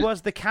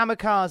the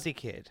Kamikaze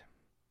Kid.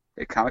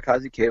 The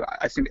Kamikaze Kid.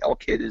 I assume L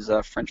Kid is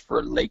French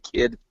for Le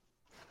Kid.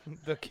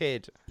 The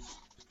Kid.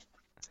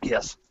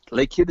 Yes,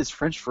 Le Kid is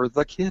French for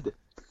the Kid.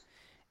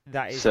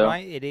 That is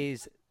right. It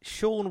is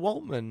Sean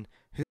Waltman.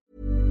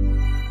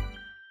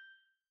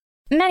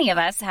 Many of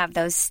us have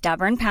those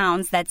stubborn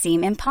pounds that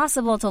seem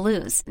impossible to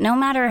lose, no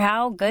matter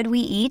how good we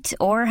eat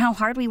or how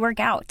hard we work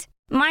out.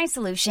 My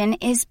solution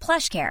is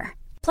PlushCare.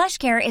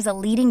 PlushCare is a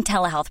leading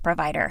telehealth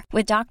provider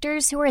with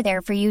doctors who are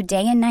there for you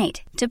day and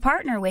night to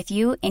partner with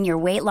you in your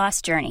weight loss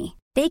journey.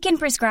 They can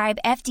prescribe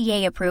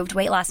FDA-approved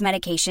weight loss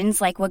medications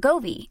like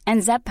Wegovy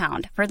and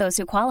Zepbound for those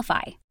who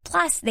qualify.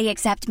 Plus, they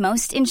accept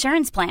most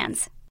insurance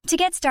plans. To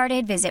get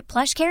started, visit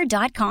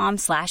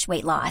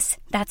plushcare.com/weightloss.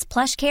 That's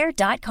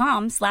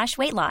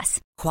plushcare.com/weightloss.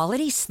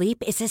 Quality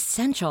sleep is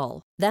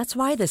essential. That's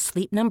why the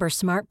Sleep Number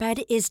Smart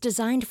Bed is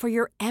designed for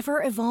your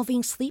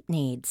ever-evolving sleep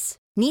needs.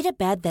 Need a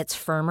bed that's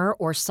firmer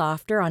or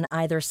softer on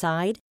either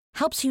side?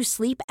 Helps you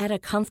sleep at a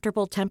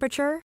comfortable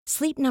temperature?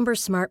 Sleep Number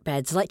Smart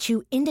Beds let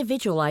you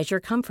individualize your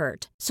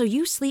comfort, so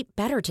you sleep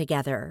better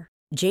together.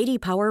 J.D.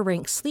 Power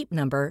ranks Sleep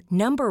Number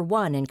number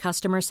 1 in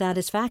customer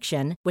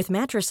satisfaction with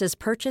mattresses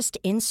purchased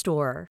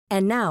in-store.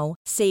 And now,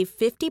 save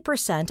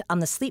 50% on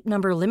the Sleep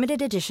Number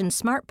Limited Edition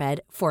Smart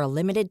Bed for a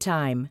limited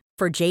time.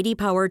 For J.D.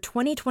 Power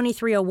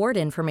 2023 award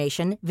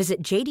information,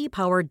 visit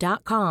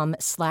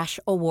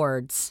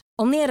jdpower.com/awards.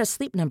 Only at a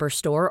Sleep Number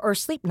store or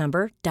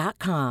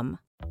sleepnumber.com.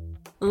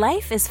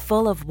 Life is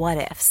full of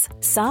what-ifs.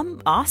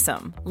 Some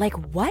awesome, like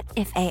what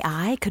if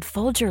AI could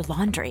fold your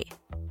laundry?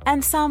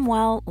 And some,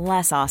 well,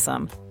 less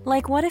awesome,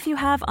 like what if you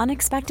have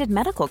unexpected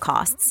medical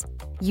costs?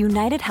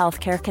 United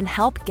Healthcare can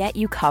help get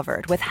you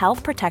covered with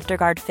Health Protector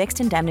Guard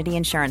fixed indemnity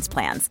insurance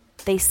plans.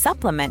 They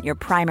supplement your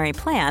primary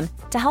plan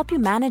to help you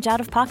manage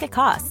out-of-pocket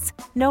costs.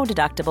 No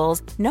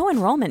deductibles, no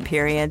enrollment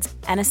periods,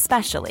 and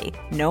especially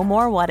no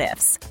more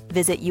what-ifs.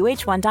 Visit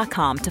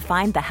uh1.com to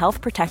find the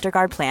Health Protector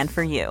Guard plan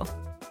for you.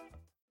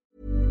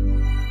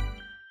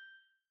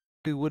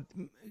 Who would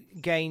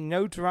gain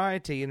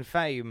notoriety and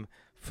fame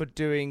for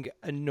doing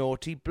a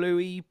naughty,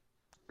 bluey,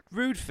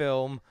 rude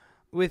film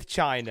with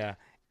China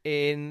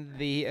in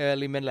the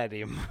early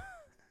millennium.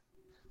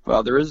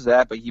 Well, there is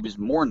that, but he was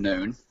more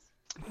known.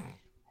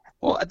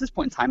 Well, at this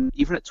point in time,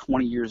 even at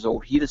 20 years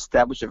old, he'd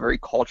established a very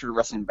cultured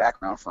wrestling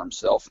background for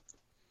himself.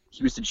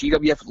 He was the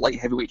GWF light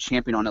heavyweight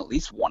champion on at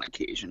least one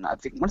occasion. I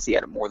think once he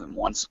had it more than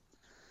once.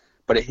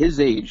 But at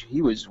his age,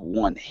 he was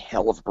one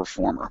hell of a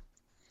performer.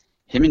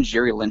 Him and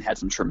Jerry Lynn had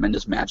some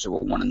tremendous matches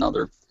with one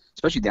another,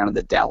 especially down in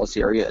the Dallas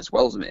area, as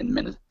well as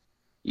in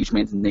each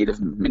man's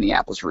native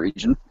Minneapolis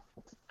region.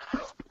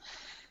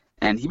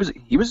 And he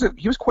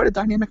was quite a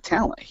dynamic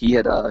talent.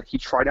 He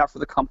tried out for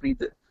the company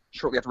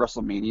shortly after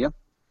WrestleMania.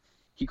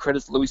 He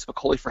credits Louis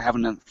Spicoli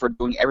for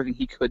doing everything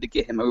he could to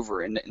get him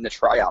over in the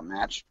tryout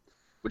match,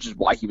 which is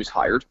why he was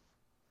hired.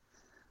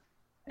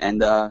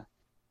 And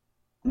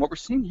what we're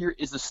seeing here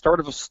is the start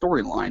of a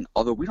storyline,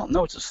 although we don't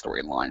know it's a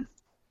storyline.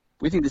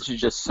 We think this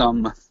is just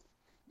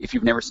if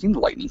you've never seen the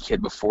Lightning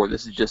Kid before,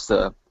 this is just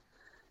a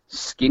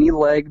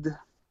skinny-legged,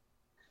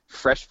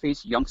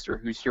 fresh-faced youngster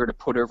who's here to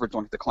put over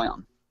Doink the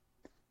Clown.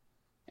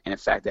 And in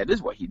fact, that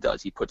is what he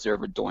does. He puts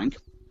over Doink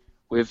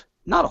with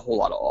not a whole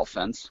lot of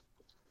offense.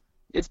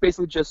 It's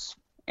basically just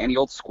any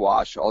old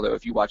squash, although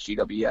if you watch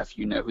GWF,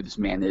 you know who this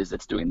man is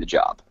that's doing the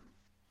job.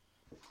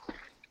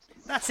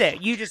 That's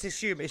it. You just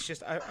assume it's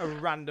just a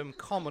random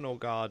common or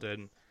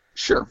garden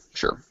Sure.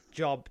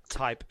 job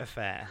type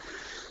affair.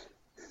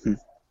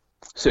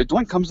 So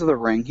Doink comes to the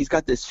ring. He's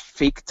got this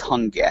fake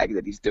tongue gag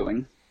that he's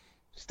doing,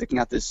 sticking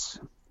out this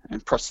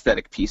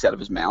prosthetic piece out of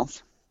his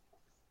mouth.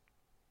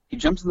 He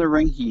jumps in the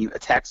ring. He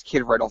attacks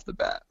Kid right off the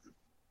bat.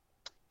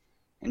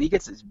 And he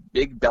gets this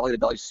big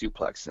belly-to-belly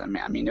suplex.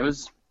 I mean, it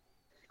was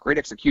great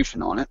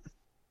execution on it.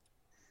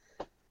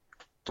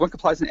 Doink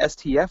applies an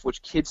STF,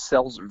 which Kid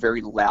sells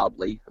very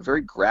loudly, a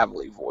very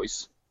gravelly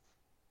voice.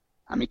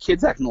 I mean,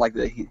 Kid's acting like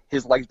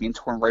his legs being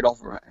torn right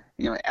off,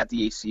 at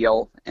the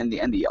ACL and the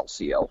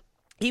LCL.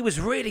 He was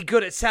really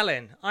good at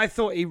selling. I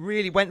thought he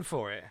really went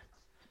for it.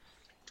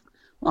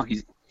 Well,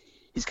 he's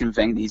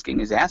conveying that he's getting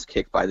his ass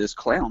kicked by this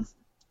clown.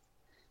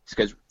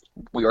 Because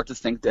we are to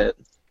think that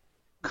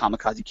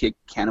Kamikaze Kid,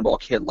 Cannonball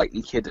Kid,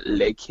 Lightning Kid,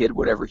 Leg Kid,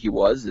 whatever he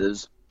was,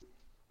 is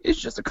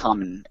just a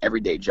common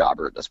everyday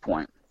jobber at this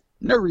point.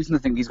 No reason to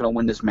think he's going to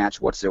win this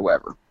match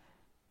whatsoever.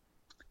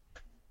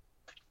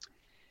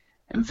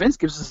 And Vince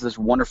gives us this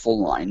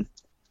wonderful line,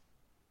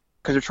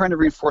 because they're trying to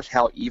reinforce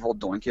how evil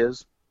Doink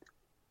is,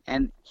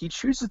 and he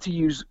chooses to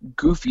use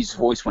Goofy's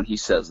voice when he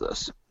says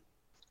this.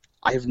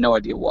 I have no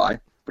idea why,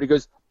 but he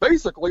goes,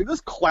 basically,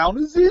 this clown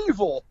is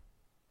evil.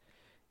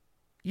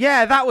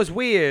 Yeah, that was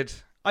weird.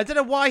 I don't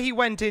know why he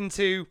went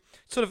into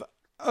sort of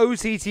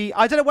OTT.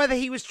 I don't know whether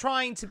he was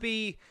trying to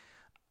be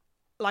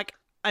like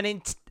an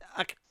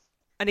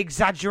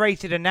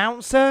exaggerated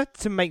announcer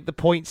to make the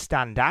point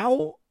stand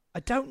out. I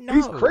don't know.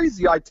 He's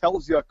crazy, I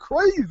tells you,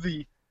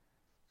 crazy.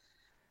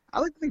 I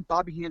like to think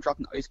Bobby Heenan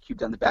dropped an ice cube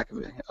down the back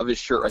of his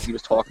shirt as he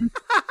was talking.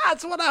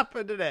 That's what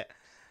happened, isn't it?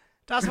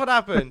 That's what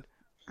happened.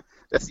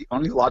 That's the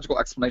only logical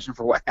explanation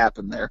for what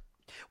happened there.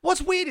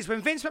 What's weird is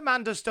when Vince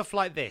McMahon does stuff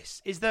like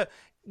this, is that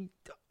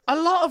a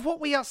lot of what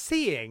we are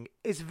seeing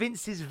is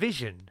Vince's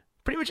vision.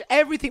 Pretty much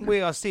everything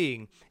we are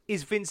seeing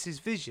is Vince's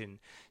vision.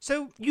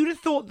 So you'd have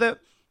thought that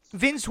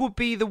Vince would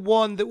be the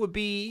one that would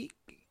be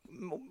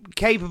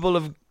capable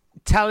of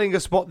telling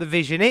us what the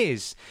vision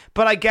is.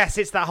 But I guess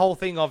it's that whole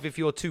thing of if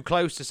you're too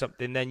close to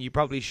something, then you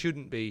probably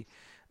shouldn't be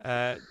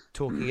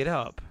talking it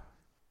up.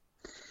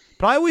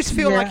 But I always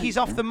feel like he's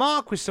off the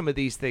mark with some of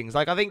these things.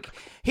 Like, I think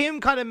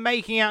him kind of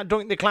making out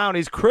Doink the Clown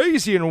is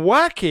crazy and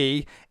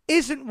wacky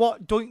isn't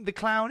what Doink the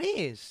Clown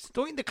is.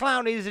 Doink the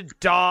Clown is a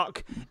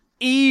dark,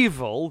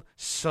 evil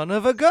son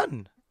of a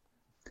gun.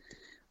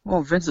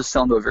 Well, Vince is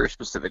selling to a very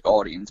specific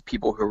audience,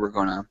 people who are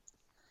going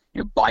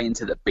to buy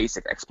into the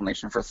basic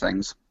explanation for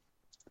things.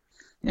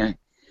 You're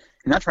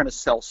not trying to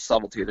sell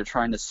subtlety. They're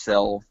trying to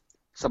sell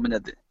something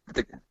that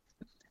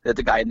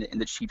the guy in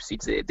the cheap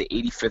seats, the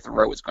 85th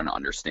row, is going to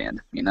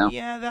understand,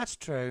 Yeah, that's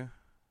true.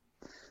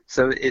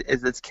 So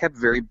it's kept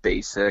very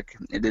basic.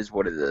 It is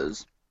what it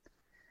is.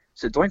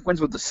 So Doink wins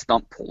with the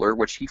stump puller,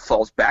 which he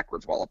falls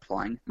backwards while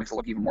applying. Makes it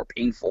look even more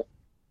painful.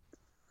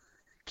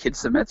 Kid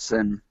submits,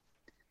 and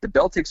the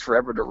bell takes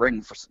forever to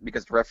ring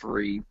because the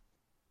referee,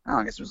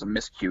 I guess there was a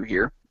miscue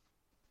here.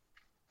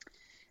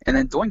 And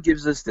then Doink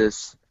gives us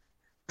this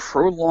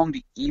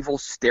prolonged evil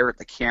stare at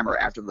the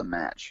camera after the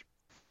match.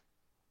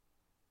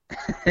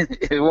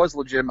 It was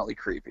legitimately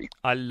creepy.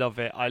 I love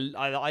it.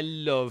 I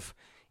love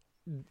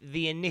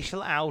the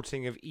initial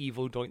outing of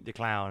evil Doink the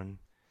Clown.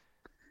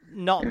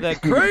 Not the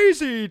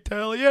crazy,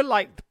 tell you,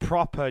 like the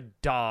proper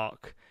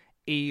dark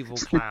evil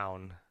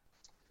clown.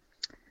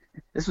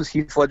 This was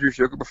Heath Ledger's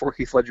Joker before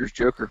Heath Ledger's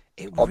Joker,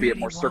 albeit really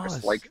more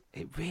circus-like.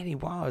 It really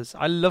was.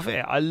 I love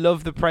it. I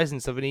love the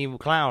presence of an evil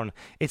clown.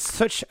 It's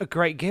such a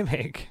great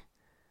gimmick.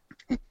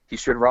 He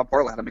showed Rob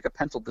Bartlett how to make a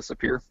pencil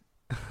disappear.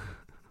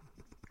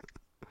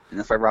 And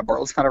that's why Rob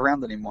Bartlett's not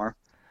around anymore.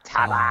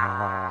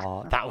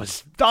 Ta-da!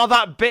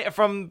 That bit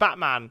from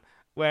Batman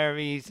where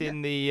he's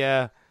in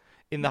the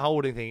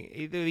holding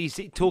thing. He's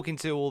talking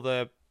to all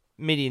the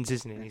minions,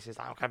 isn't he? And he says,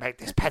 "I'm gonna make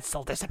this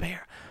pencil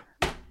disappear."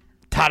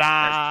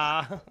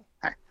 Ta-da!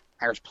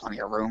 There's plenty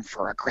of room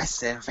for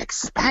aggressive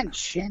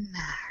expansion.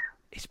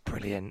 It's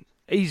brilliant.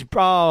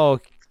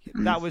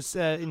 That was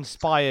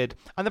inspired.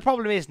 And the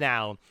problem is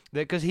now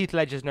that because Heath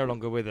Ledger's no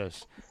longer with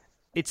us,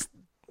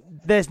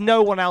 there's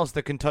no one else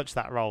that can touch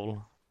that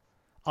role.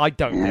 I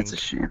don't think. That's a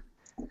shame.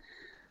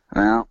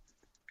 Well,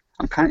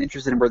 I'm kind of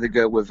interested in where they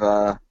go with,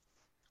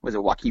 was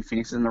it Joaquin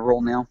Phoenix in the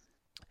role now?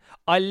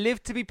 I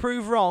live to be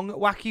proved wrong.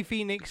 Joaquin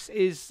Phoenix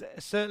is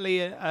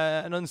certainly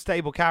an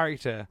unstable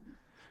character.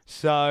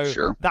 So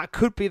Sure. that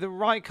could be the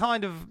right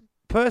kind of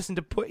person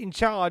to put in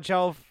charge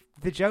of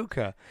the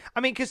Joker.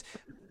 I mean, because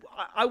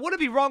I want to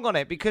be wrong on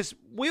it, because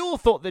we all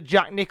thought that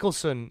Jack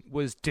Nicholson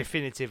was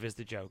definitive as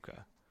the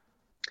Joker.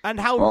 And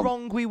how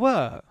wrong we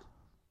were.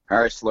 All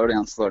right, slow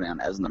down.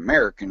 As an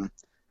American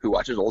who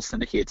watches old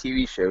syndicated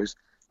TV shows,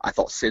 I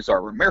thought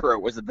Cesar Romero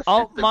was the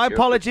definitive Oh, my Joker.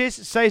 apologies.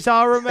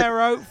 Cesar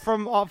Romero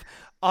from...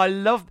 I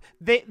love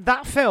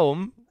that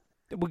film.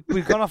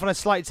 We've gone off on a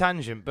slight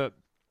tangent, but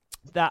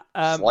that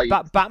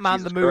Batman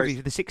Jesus the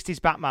movie, Christ. the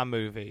 60s Batman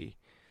movie,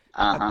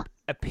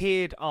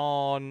 appeared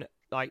on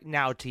like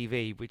Now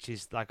TV, which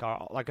is like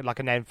a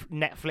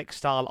Netflix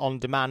style on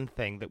demand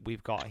thing that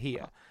we've got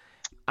here.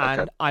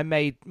 And I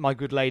made my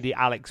good lady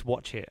Alex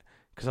watch it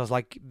because I was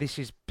like, this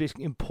is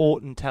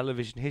important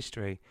television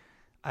history,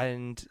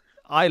 and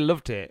I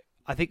loved it.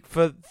 I think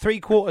for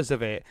 3/4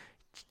 of it,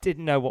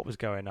 didn't know what was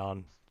going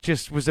on.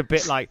 Just was a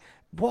bit like,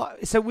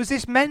 what? So was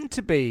this meant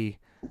to be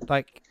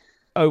like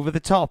over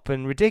the top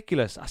and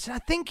ridiculous? I said, I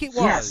think it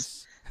was.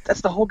 Yes, that's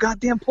the whole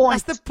goddamn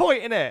point. That's the point,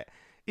 isn't it?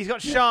 He's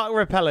got shark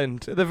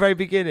repellent at the very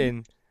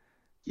beginning.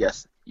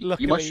 Yes.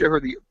 Luckily. You must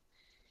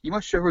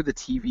show her the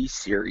TV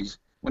series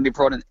when they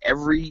brought in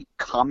every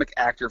comic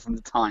actor from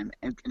the time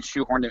and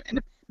shoehorned them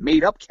and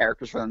made up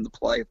characters for them to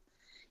play.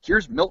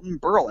 Here's Milton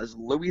Berle as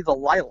Louis the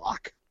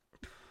Lilac.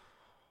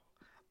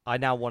 I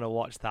now want to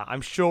watch that.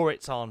 I'm sure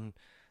it's on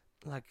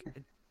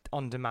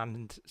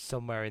demand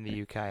somewhere in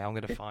the UK. I'm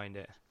going to find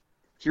it.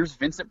 Here's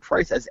Vincent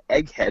Price as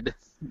Egghead.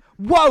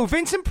 Whoa,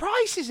 Vincent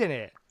Price is in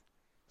it.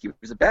 He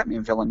was a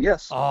Batman villain,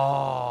 yes.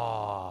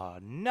 Oh,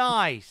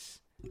 nice.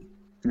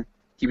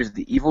 He was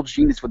the evil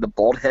genius with the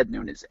bald head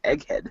known as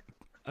Egghead.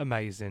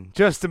 Amazing.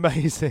 Just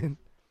amazing.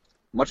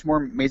 Much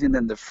more amazing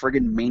than the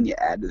friggin' Mania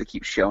ad that they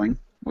keep showing,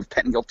 with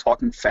Pettengill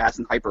talking fast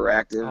and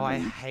hyperactive. Oh, I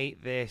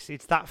hate this.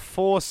 It's that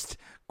forced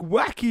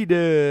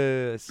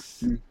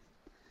wackiness.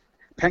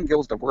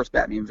 Pettingill's the worst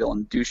Batman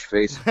villain, douche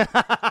face.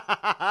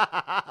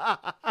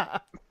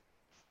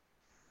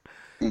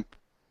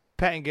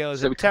 Pettingill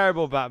is So a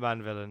terrible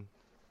Batman villain.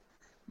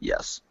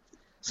 Yes.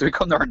 So we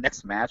come to our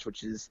next match,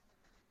 which is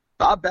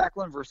Bob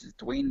Backlund versus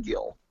Dwayne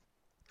Gill.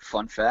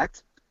 Fun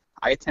fact,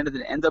 I attended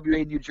an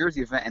NWA New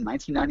Jersey event in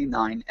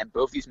 1999, and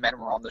both these men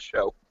were on the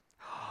show.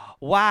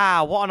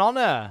 Wow, what an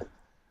honor.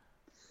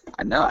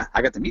 I know.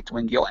 I got to meet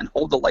Dwayne Gill and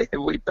hold the light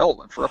heavyweight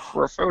belt for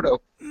a photo.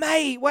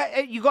 Mate, where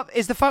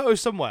is the photo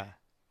somewhere?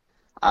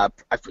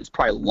 It's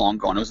probably long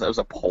gone. It was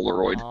a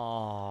Polaroid.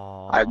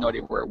 Oh. I have no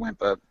idea where it went,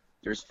 but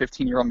there's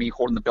 15-year-old me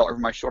holding the belt over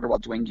my shoulder while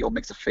Dwayne Gill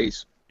makes a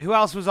face. Who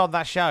else was on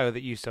that show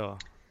that you saw?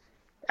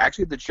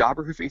 Actually, the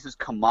jobber who faces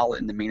Kamala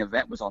in the main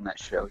event was on that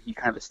show. He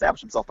kind of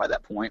established himself by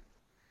that point.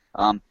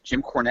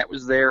 Jim Cornette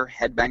was there,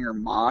 Headbanger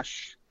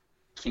Mosh,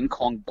 King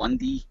Kong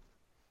Bundy.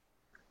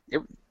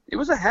 It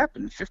was a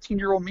happen.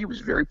 15-year-old me was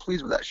very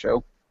pleased with that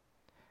show.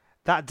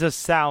 That does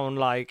sound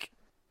like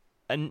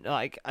a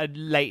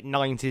late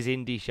 90s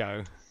indie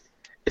show.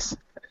 It's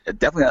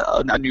definitely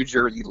a New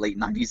Jersey late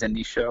 90s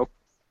indie show.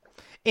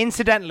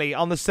 Incidentally,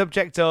 on the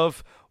subject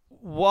of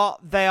what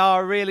they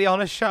are really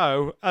on a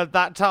show at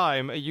that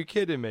time, are you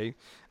kidding me?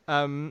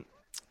 I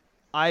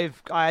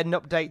had an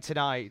update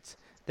tonight.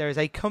 There is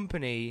a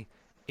company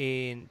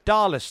in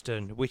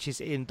Darlaston, which is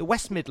in the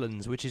West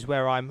Midlands, which is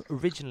where I'm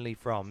originally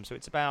from. So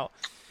it's about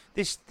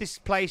this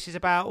place is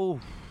about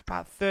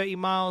 30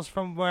 miles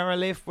from where I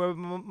live, where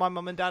my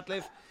mum and dad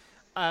live.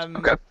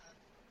 Okay.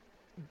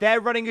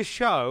 They're running a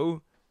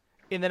show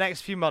in the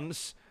next few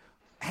months,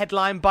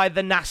 headlined by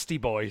the Nasty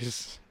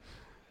Boys.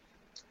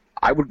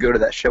 I would go to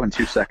that show in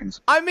 2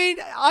 seconds. I mean,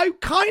 I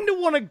kind of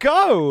want to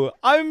go.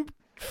 I'm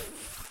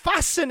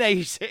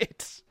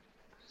fascinated.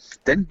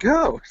 Then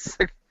go. It's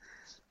like,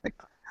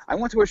 I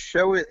went to a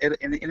show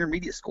in the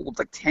intermediate school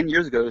like 10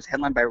 years ago. It was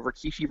headlined by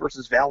Rikishi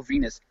versus Val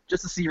Venus,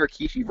 just to see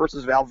Rikishi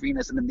versus Val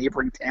Venus in the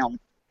neighboring town.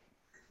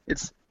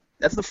 That's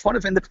the fun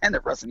of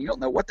independent wrestling. You don't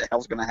know what the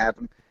hell's going to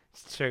happen.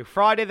 It's true.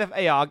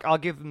 I'll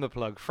give them the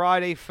plug.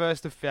 Friday,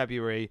 1st of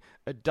February,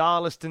 at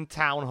Darlaston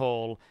Town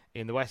Hall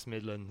in the West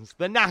Midlands.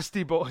 The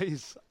Nasty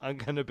Boys are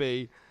going to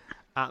be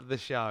at the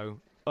show.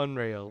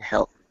 Unreal.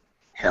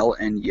 Hell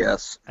and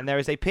yes. And there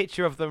is a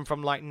picture of them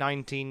from like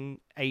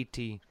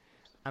 1980.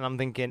 And I'm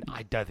thinking,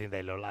 I don't think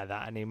they look like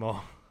that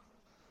anymore.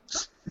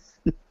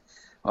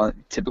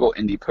 Typical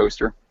indie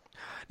poster.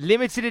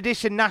 Limited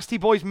edition Nasty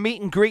Boys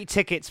meet and greet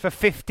tickets for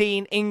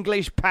 15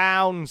 English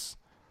pounds.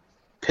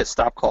 Pit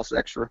stop costs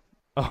extra.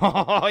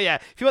 Oh yeah,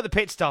 if you want the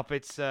pit stop,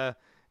 it's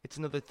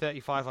another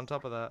 35 on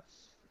top of that.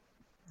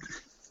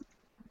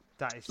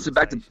 That is So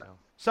back to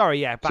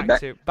sorry, yeah, back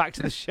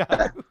to the show.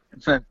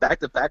 Back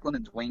to Backlund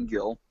and Dwayne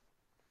Gill.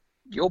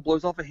 Gill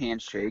blows off a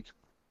handshake.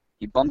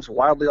 He bumps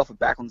wildly off of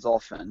Backlund's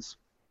offense.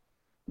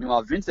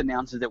 Meanwhile, Vince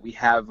announces that we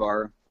have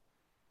our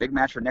big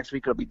match for next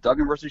week. It'll be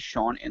Duggan versus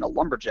Shawn in a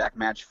lumberjack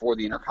match for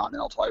the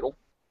Intercontinental title.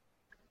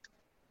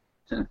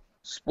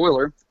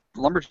 Spoiler,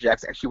 the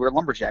Lumberjacks actually wear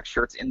lumberjack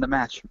shirts in the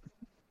match.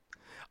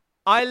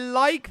 I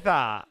like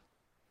that.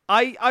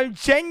 I'm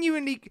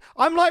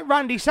like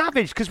Randy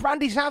Savage, because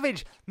Randy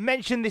Savage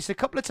mentioned this a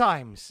couple of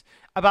times.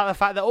 about the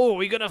fact that,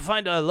 we're going to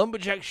find a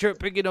lumberjack shirt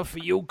big enough for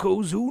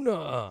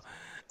Yokozuna.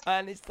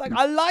 And it's like,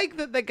 I like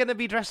that they're going to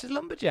be dressed as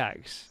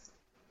lumberjacks.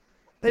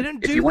 They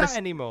don't do that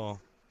anymore.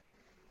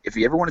 If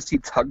you ever want to see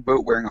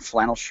Tugboat wearing a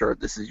flannel shirt,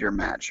 this is your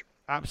match.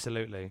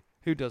 Absolutely.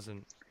 Who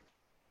doesn't?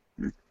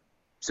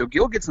 So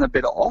Gill gets in a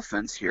bit of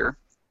offense here.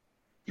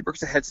 He works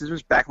the head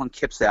scissors, Backlund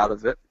kips out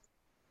of it.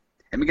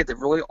 And we get the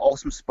really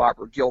awesome spot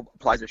where Gill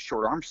applies his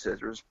short arm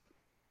scissors.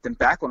 Then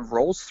Backlund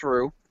rolls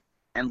through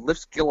and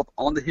lifts Gill up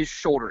onto his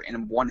shoulder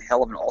in one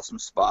hell of an awesome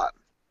spot.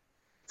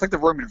 It's like the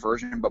Roman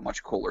version, but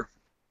much cooler.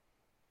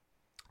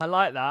 I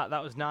like that.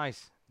 That was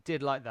nice.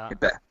 Did like that.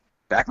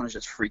 Backlund is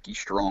just freaky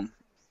strong.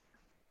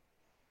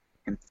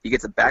 And he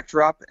gets a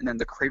backdrop and then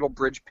the cradle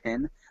bridge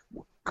pin,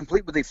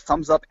 complete with a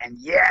thumbs up and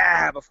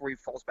before he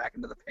falls back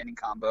into the pinning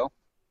combo.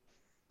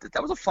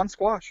 That was a fun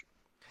squash.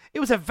 It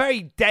was a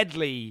very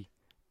deadly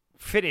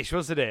finish,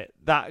 wasn't it?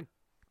 That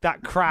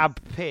crab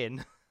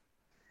pin.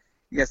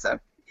 Yes,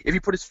 if he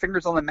put his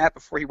fingers on the mat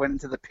before he went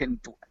into the pin,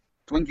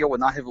 Dwayne Gill would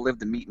not have lived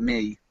to meet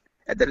me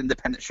at that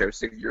independent show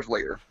 6 years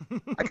later.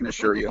 I can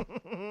assure you.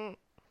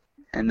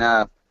 And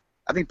I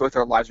think both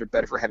our lives are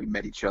better for having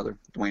met each other,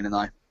 Dwayne and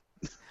I.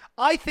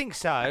 I think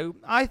so.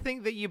 I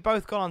think that you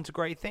both got on to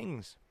great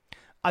things.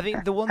 I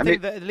think the one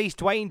thing that at least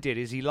Dwayne did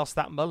is he lost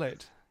that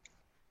mullet.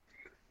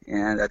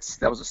 Yeah,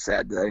 that was a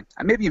sad day.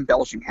 I may be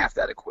embellishing half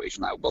that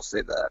equation, I will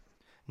say that.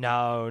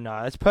 No,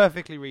 that's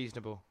perfectly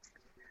reasonable.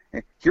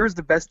 Here's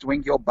the best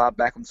Dwayne Gill Bob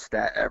Backlund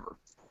stat ever.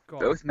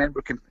 Both men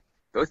would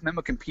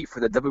compete for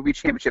the WWE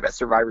Championship at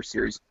Survivor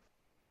Series.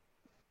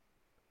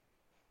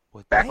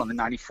 Backlund in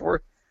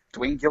 '94,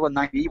 Dwayne Gill in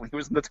 '98 when he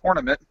was in the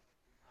tournament.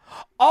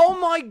 Oh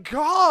my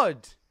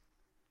God!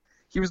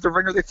 He was the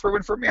ringer they threw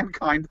in for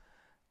Mankind.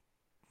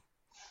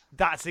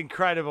 That's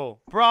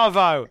incredible.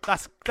 Bravo.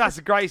 That's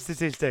a great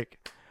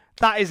statistic.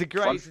 That is a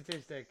great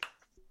statistic.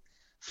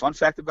 Fun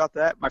fact about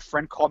that, my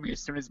friend called me as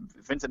soon as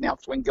Vince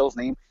announced Dwayne Gill's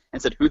name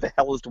and said, "Who the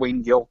hell is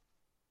Dwayne Gill?"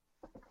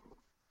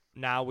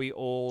 Now we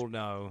all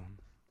know.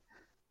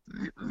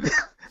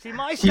 See,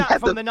 my stat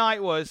from the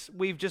night was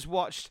we've just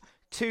watched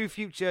 2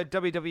 future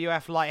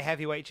WWF Light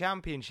Heavyweight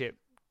Championship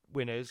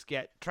winners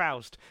get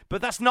trounced.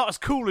 But that's not as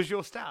cool as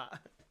your stat.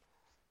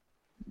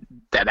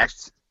 That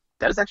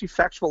is actually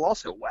factual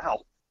also.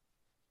 Wow.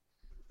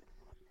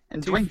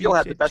 And Dwayne Gill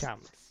had the best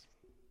champs.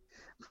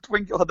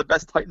 Dwayne Gill had the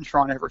best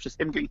Titantron ever. It's just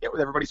him getting hit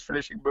with everybody's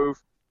finishing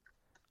move.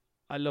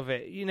 I love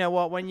it. You know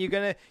what? When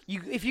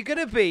if you're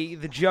gonna be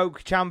the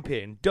joke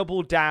champion,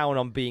 double down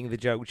on being the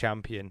joke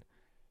champion.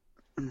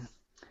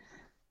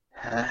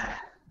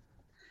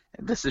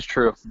 This is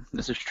true.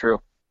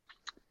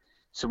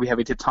 So we have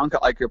a Tatanka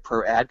Ico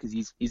Pro ad because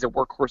he's a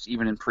workhorse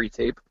even in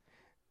pre-tape.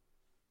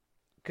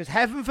 Because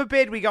heaven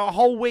forbid we go a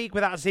whole week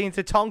without seeing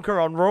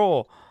Tatanka on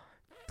Raw.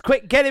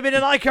 Quick, get him in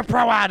an Ico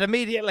Pro ad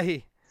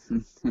immediately.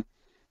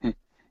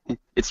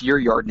 It's your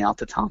yard now,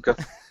 Tatanka.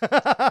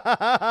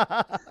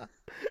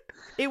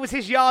 It was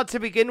his yard to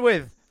begin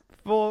with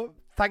for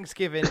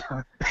Thanksgiving.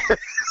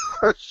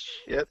 Oh,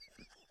 shit.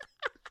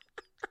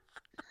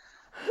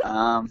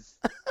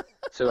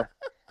 So,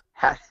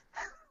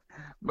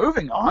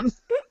 moving on.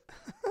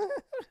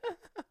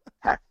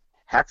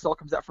 Hacksaw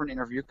comes out for an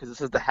interview because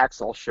this is the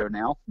Hacksaw show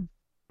now.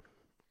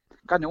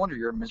 God, no wonder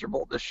you're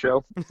miserable at this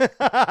show.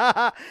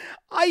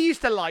 I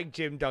used to like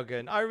Jim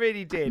Duggan. I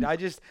really did. I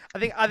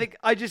think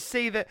I just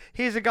see that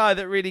here's a guy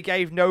that really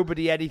gave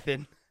nobody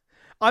anything.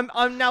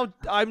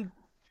 I'm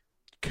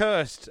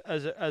cursed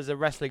as a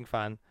wrestling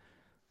fan.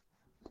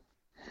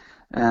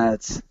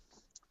 It's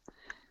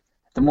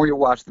the more you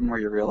watch, the more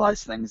you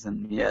realize things,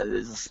 and yeah, it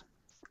is.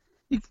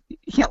 You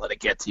can't let it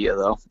get to you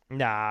though.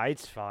 Nah,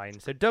 it's fine.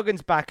 So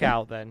Duggan's back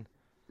out then.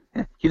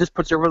 He just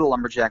puts over the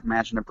lumberjack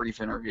match in a brief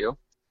interview.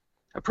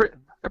 A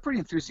pretty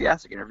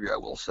enthusiastic interview, I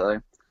will say.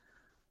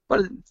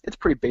 But it's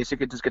pretty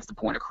basic. It just gets the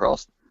point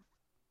across.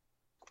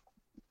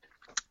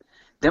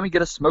 Then we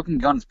get a Smoking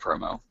Guns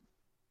promo.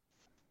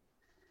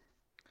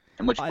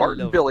 In which Bart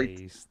and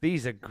Billy...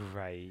 These are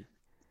great.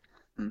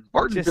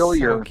 Bart and Billy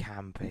so are...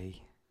 campy.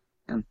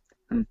 And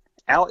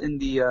out in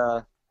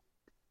the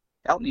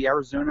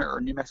Arizona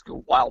or New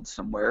Mexico wild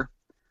somewhere,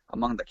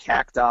 among the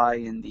cacti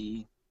and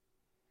the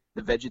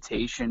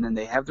vegetation, and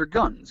they have their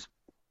guns.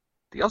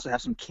 They also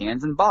have some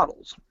cans and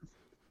bottles.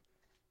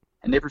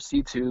 And they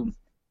proceed to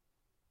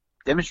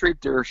demonstrate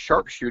their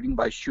sharpshooting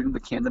by shooting the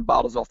cans and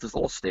bottles off this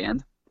little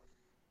stand.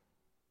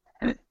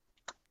 And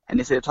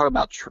they say they're talking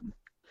about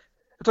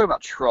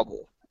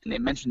trouble. And they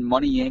mention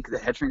Money Inc., the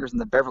Headshrinkers, and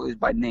the Beverleys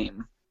by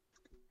name.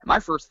 And my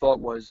first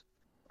thought was,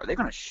 are they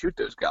going to shoot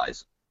those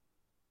guys?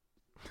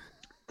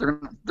 They're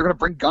going to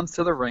bring guns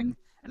to the ring,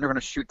 and they're going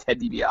to shoot Ted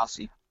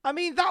DiBiase. I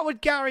mean, that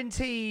would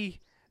guarantee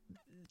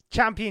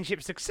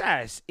championship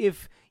success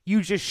if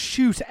you just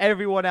shoot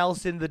everyone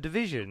else in the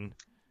division.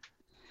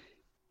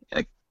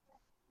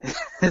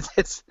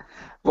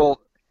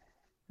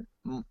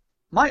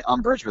 My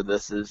umbrage with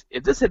this is,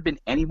 if this had been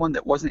anyone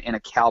that wasn't in a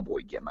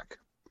cowboy gimmick,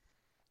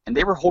 and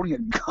they were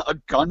holding a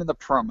gun in the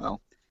promo,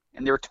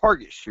 and they were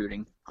target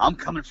shooting, I'm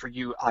coming for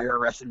you,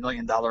 IRS $1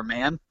 million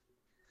man,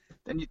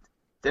 then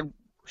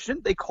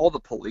shouldn't they call the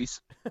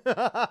police?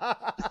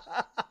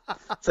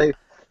 Say,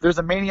 there's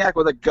a maniac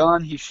with a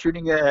gun. He's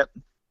shooting at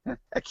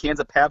cans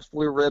of Pabst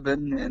Blue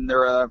Ribbon, and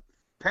they're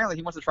apparently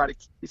he wants to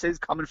he says he's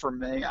coming for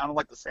me. I don't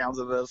like the sounds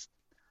of this.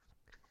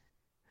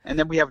 And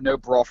then we have no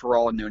Brawl for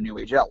All and no New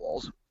Age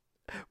Outlaws.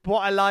 What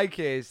I like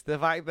is the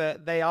fact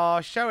that they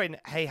are showing,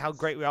 hey, how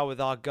great we are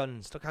with our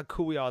guns. Look how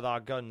cool we are with our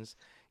guns.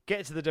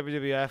 Get to the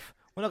WWF.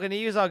 We're not going to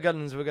use our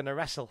guns. We're going to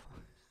wrestle.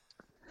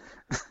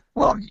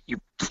 Well, you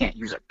can't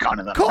use a gun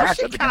in a match. Of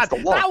course you can.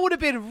 That would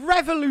have been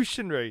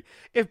revolutionary.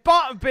 If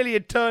Bart and Billy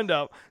had turned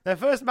up, their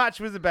first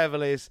match was the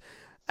Beverleys,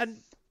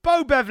 and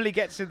Bo Beverly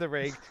gets in the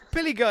ring,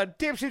 Billy Gunn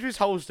dips into his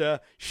holster,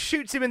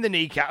 shoots him in the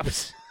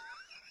kneecaps.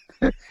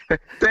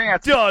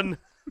 Done.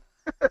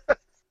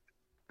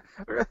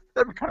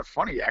 That'd be kind of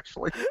funny,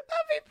 actually. That'd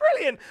be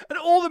brilliant. And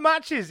all the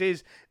matches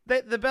is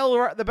the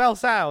bell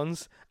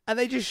sounds, and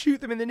they just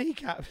shoot them in the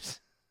kneecaps.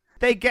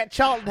 They get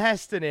Charlton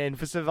Heston in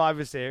for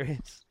Survivor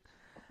Series,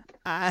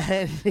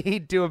 and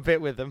he'd do a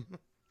bit with them.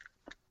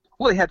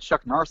 Well, he had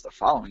Chuck Norris the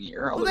following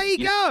year. Well, there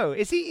you go.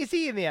 Is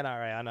he in the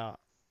NRA or not?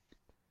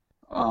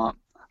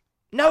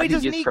 No, he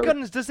doesn't need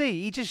guns, does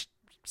he? He just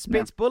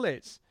spits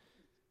bullets.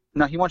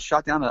 No, he once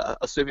shot down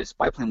a Soviet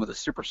spy plane with a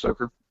super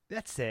soaker.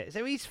 That's it.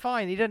 So he's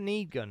fine. He doesn't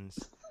need guns.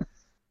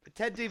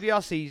 Ted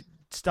DiBiase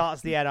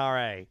starts the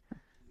NRA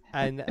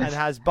and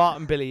has Bart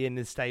and Billy in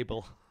the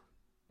stable.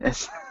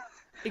 Yes.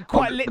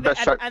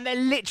 And they're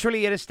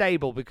literally in a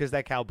stable because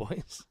they're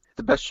cowboys.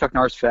 The best Chuck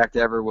Norris fact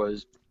ever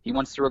was he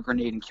once threw a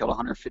grenade and killed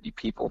 150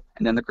 people,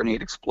 and then the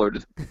grenade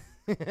exploded.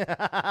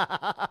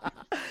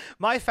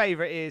 My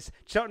favorite is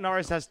Chuck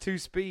Norris has 2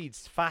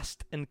 speeds,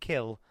 fast and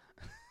kill.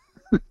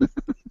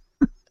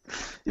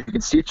 If you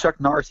can see Chuck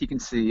Norris, he can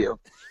see you.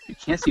 If you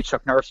can't see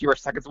Chuck Norris, you are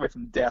seconds away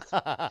from death.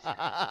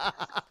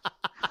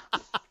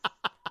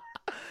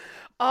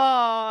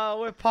 Oh,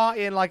 we're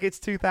partying like it's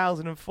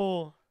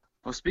 2004.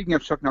 Well, speaking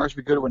of Chuck Norris,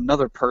 we go to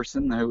another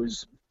person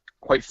who's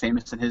quite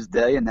famous in his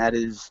day, and that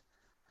is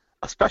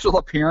a special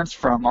appearance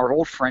from our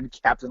old friend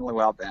Captain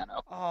Lou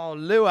Albano. Oh,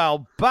 Lou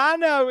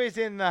Albano is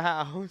in the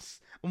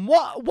house.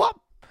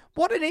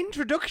 What an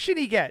introduction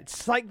he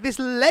gets. Like this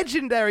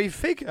legendary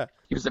figure.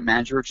 He was the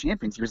manager of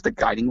champions. He was the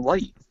guiding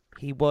light.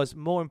 He was,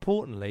 more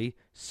importantly,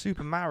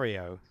 Super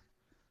Mario.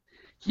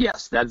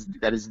 Yes, that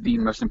is the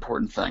most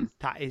important thing.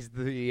 That is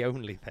the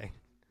only thing.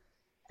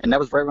 And that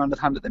was right around the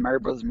time that the Mario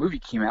Brothers movie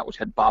came out, which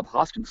had Bob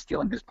Hoskins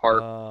stealing his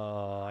part.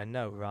 Oh, I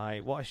know,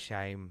 right? What a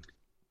shame.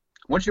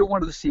 Wouldn't you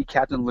wanted to see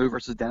Captain Lou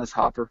versus Dennis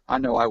Hopper? I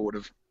know I would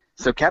have.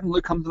 So Captain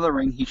Lou comes to the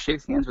ring. He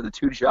shakes hands with the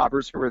 2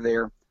 jobbers who were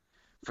there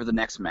for the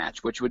next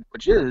match, which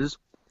is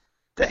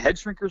the Head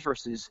Shrinkers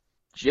versus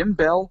Jim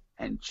Bell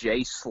and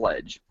Jay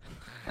Sledge.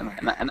 And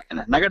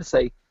I got to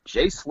say,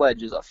 Jay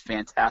Sledge is a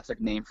fantastic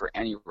name for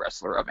any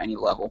wrestler of any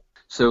level.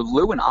 So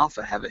Lou and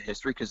Alpha have a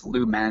history because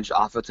Lou managed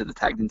Alpha to the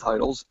tag team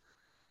titles.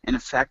 And in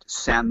fact,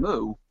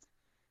 Samu,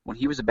 when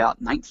he was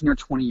about 19 or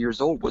 20 years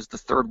old, was the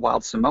 3rd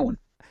Wild Samoan.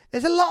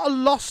 There's a lot of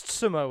lost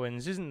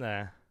Samoans, isn't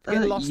there?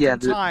 Lost in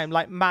time,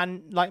 like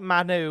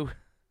Manu.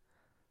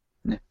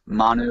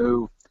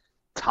 Manu,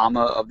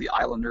 Tama of the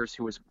Islanders,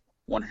 who was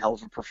one hell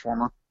of a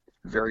performer,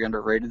 very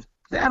underrated.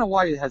 The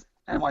Anoa'i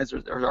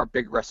are our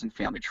big wrestling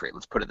family trait.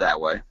 Let's put it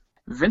that way.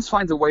 Vince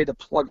finds a way to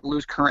plug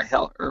Lou's current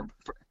health, or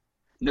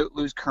note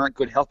Lou's current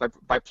good health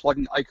by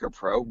plugging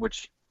IcoPro,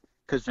 which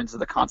because Vince is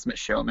the consummate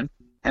showman.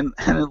 And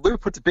Lou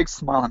puts a big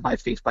smile on my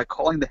face by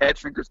calling the Head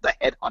Shrinkers the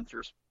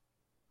Headhunters.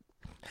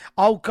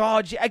 Oh,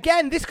 God.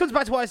 Again, this comes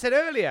back to what I said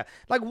earlier.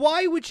 Like,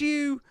 why would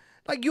you...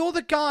 Like, you're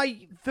the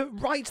guy that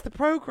writes the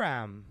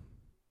program.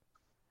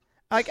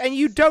 Like, and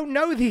you don't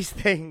know these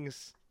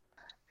things.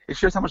 It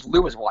shows how much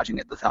Lou was watching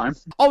at the time.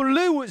 Oh,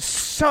 Lou was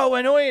so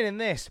annoying in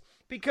this.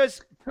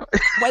 Because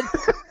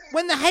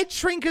when the Head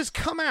Shrinkers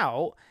come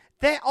out,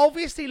 they're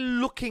obviously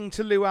looking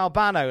to Lou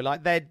Albano.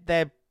 Like,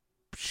 they're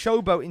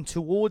showboating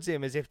towards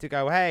him as if to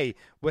go, hey,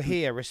 we're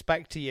here,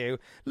 respect to you.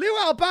 Lou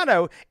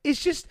Albano is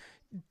just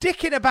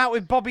dicking about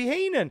with Bobby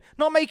Heenan,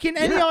 not making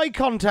any eye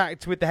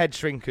contact with the Head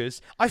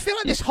Shrinkers. I feel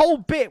like this whole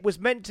bit was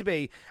meant to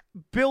be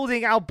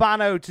building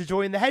Albano to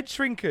join the Head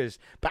Shrinkers,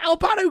 but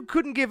Albano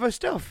couldn't give a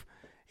stuff.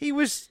 He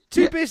was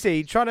too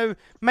busy trying to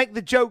make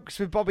the jokes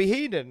with Bobby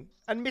Heenan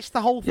and missed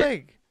the whole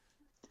thing.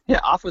 Yeah,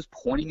 Alpha was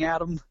pointing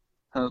at him,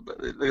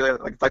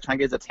 like trying to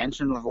get his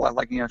attention,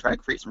 trying to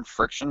create some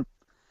friction.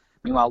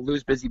 Meanwhile,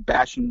 Lou's busy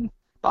bashing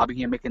Bobby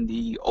Heenan, making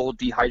the old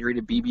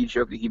dehydrated BB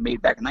joke that he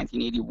made back in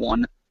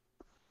 1981.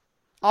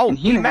 Oh,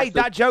 he made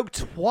that joke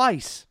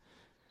twice.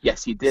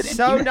 Yes, he did. And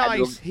so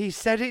nice. He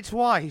said it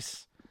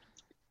twice.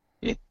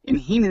 Yeah. And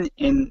Heenan,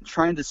 in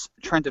trying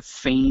to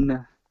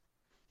feign,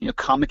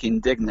 comic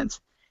indignance,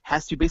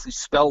 has to basically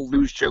spell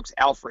Lou's jokes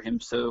out for him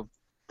so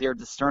they are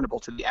discernible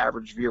to the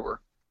average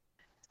viewer.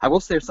 I will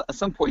say at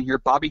some point here,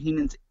 Bobby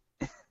Heenan's...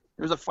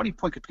 There's a funny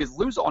point because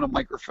Lou's on a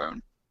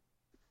microphone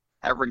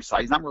at ringside.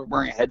 He's not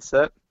wearing a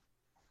headset.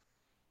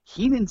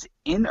 Heenan's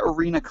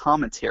in-arena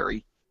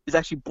commentary is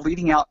actually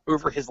bleeding out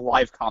over his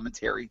live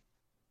commentary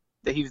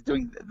that he was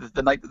doing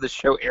the night that the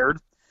show aired.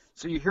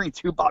 So you're hearing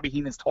two Bobby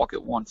Heenans talk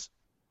at once.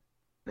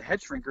 the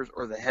Head Shrinkers,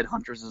 or the Head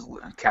Hunters, as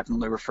Captain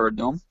Lou referred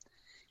to them,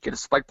 get a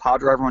spike pile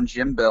driver on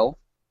Jim Bell.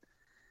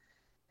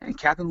 And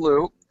Captain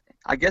Lou,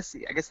 I think this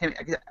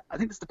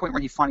is the point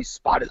where he finally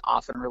spotted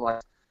Afa and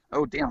realized,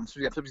 oh, damn, I'm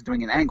supposed to be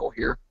doing an angle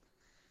here.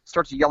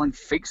 Starts yelling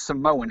fake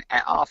Samoan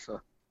at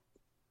Afa.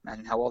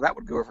 Imagine how well that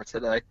would go over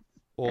today.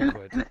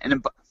 Awkward.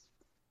 And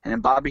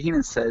then Bobby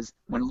Heenan says,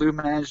 when Lou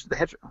managed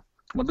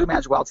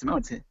Wild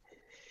Samoans, they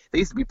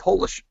used to be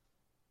Polish.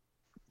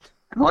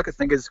 And all I could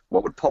think is,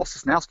 what would Paul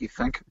Sosnowski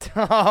think?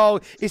 Oh,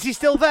 is he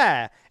still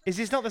there? Is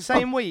this not the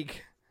same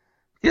week?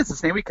 Yeah, it's the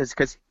same week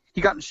because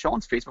he got in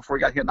Sean's face before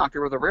he got hit knocked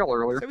over the rail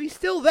earlier. So he's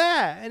still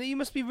there, and he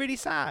must be really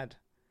sad.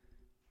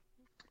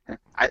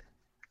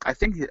 I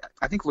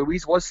think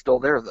Louise was still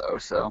there though.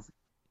 So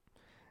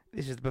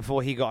this is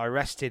before he got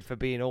arrested for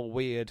being all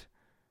weird.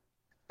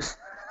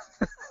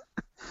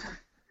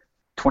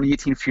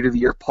 2018 Feud of the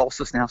Year: Paul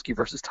Sosnowski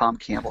versus Tom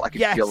Campbell. I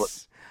could feel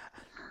it.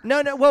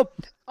 No. Well,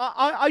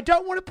 I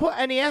don't want to put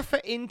any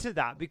effort into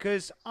that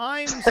because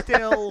I'm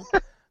still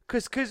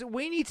because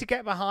we need to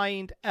get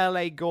behind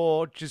LA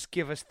Gore. Just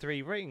give us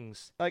 3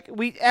 rings. Like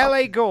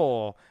LA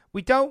Gore.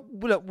 We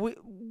don't look.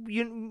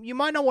 You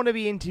might not want to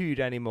be interviewed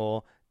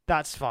anymore.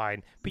 That's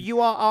fine. But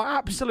you are our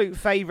absolute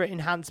favorite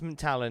enhancement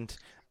talent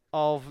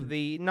of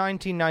the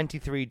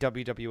 1993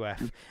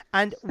 WWF.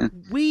 And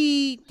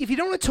if you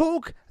don't want to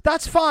talk,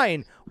 that's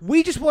fine.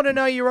 We just want to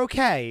know you're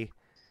okay.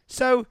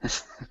 So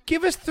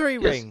give us 3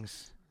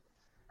 rings.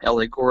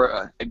 LA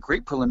Gore, a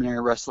great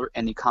preliminary wrestler,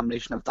 and the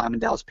combination of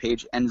Diamond Dallas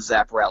Page and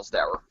Zap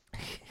Rousdower.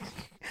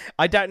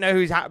 I don't know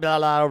who's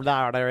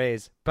there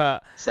is,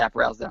 but Zap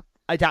Rousdower.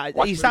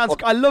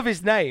 I love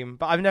his name,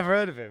 but I've never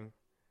heard of him.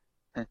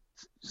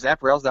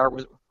 Zap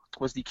Rousdower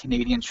was the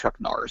Canadian Chuck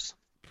Norris.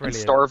 Brilliant.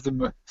 And star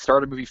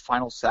of the movie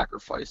Final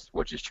Sacrifice,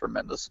 which is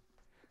tremendous.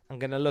 I'm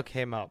going to look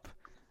him up.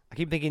 I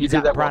keep thinking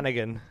Zap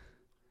Brannigan.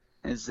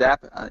 And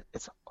Zap,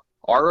 it's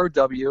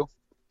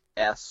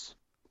R-O-W-S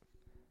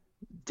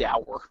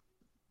Dower.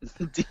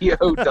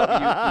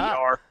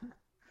 D-O-W-E-R.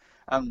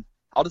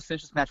 I'll just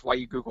finish this match while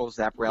you Google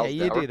Zap Rousdower.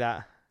 Yeah, you do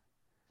that.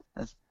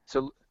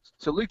 So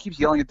Lou keeps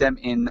yelling at them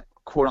in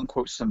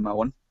quote-unquote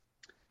Samoan.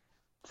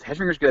 The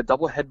Headbangers get a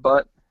double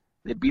headbutt.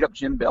 They beat up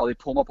Jim Bell. They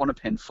pull him up on a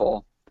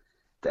pinfall.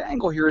 The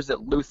angle here is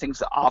that Lou thinks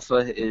that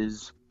Afa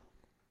is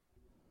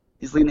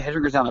leading the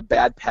Headbangers down a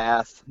bad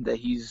path, that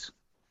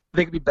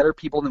they could be better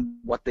people than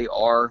what they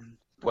are,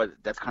 but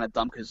that's kind of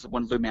dumb because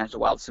when Lou managed the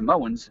Wild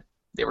Samoans,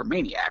 they were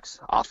maniacs,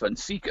 Afa and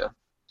Sika.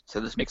 So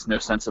this makes no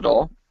sense at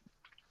all.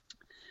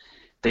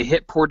 They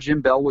hit poor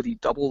Jim Bell with the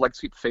double leg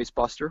sweep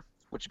facebuster,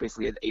 which is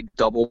basically a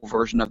double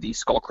version of the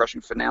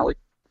skull-crushing finale.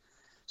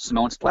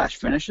 Samoan splash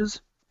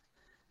finishes.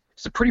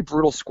 It's a pretty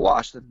brutal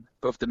squash,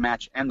 both the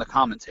match and the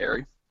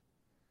commentary.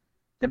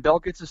 Then Bell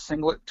gets his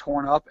singlet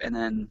torn up, and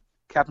then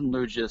Captain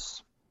Lou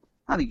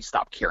I think he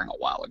stopped caring a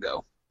while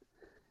ago.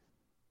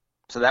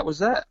 So that was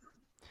that.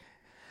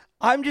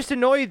 I'm just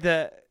annoyed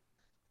that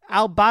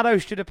Alberto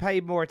should have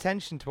paid more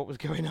attention to what was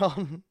going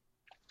on.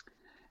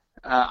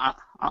 I'm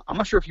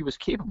not sure if he was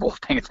capable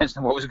of paying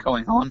attention to what was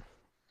going on.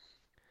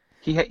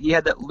 He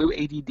had that Lou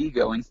ADD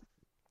going.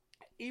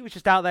 He was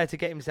just out there to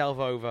get himself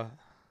over.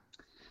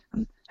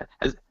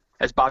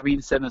 As Bobby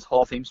Eaton said in his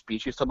Hall of Fame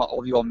speech, he was talking about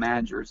all the old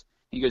managers.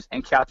 He goes,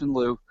 and Captain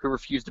Lou, who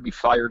refused to be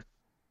fired.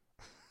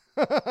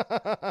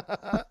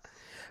 But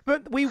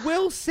we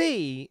will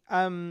see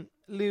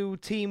Lou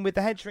team with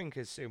the Head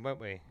Shrinkers soon, won't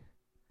we?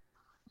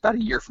 About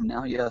a year from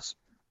now, yes.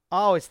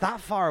 Oh, it's that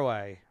far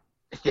away.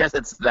 Yes,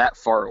 it's that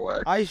far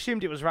away. I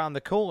assumed it was around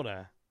the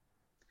corner.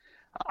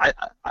 I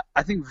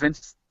think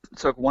Vince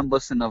took one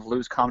listen of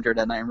Lou's commentary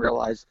that night and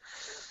realized,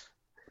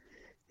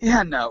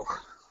 yeah, no.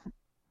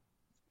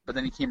 But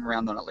then he came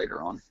around on it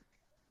later on.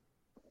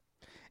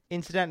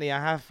 Incidentally, I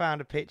have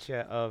found a picture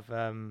of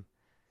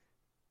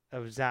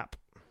Zap.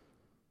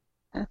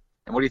 And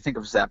what do you think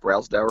of Zap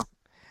Rousdower?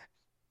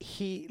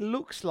 He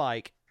looks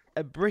like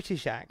a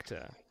British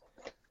actor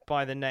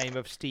by the name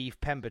of Steve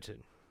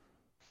Pemberton.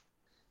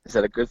 Is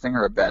that a good thing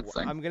or a bad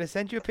thing? I'm going to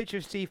send you a picture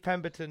of Steve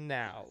Pemberton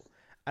now,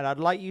 and I'd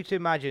like you to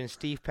imagine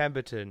Steve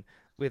Pemberton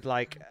with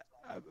like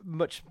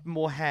much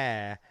more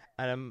hair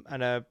and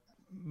a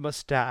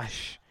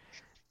mustache,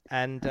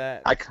 and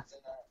I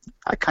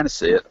kind of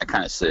see it.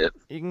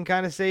 You can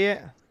kind of see it.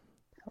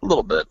 A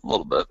little bit.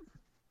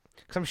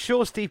 Because I'm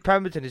sure Steve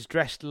Pemberton is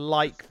dressed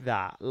like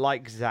that,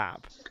 like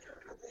Zap.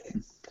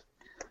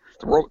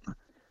 The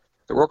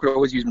Rock could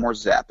always use more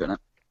Zap in it.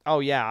 Oh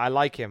yeah, I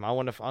like him. I'm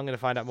going to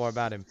find out more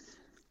about him.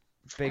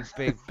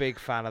 Big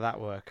fan of that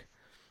work.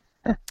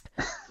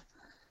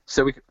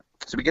 So we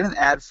get an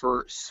ad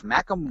for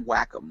Smack'em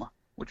Whack'em,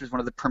 which was one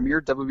of the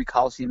premier WWE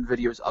Coliseum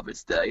videos of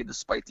its day,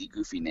 despite the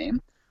goofy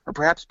name, or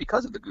perhaps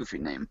because of the goofy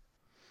name.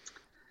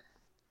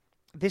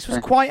 This was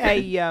quite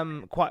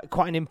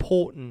an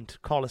important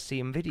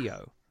Coliseum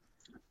video.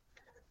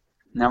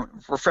 Now,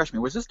 refresh me.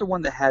 Was this the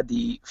one that had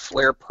the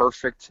Flair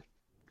Perfect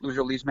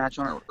Loser Leaves match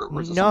on it, or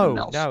was it something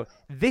else? No.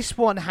 This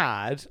one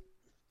had.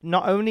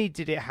 Not only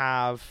did it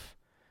have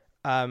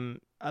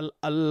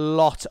a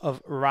lot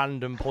of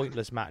random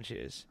pointless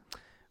matches,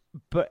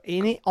 but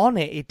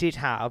it did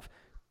have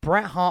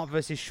Bret Hart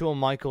versus Shawn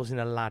Michaels in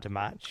a ladder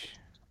match.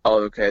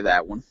 Oh, okay,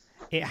 that one.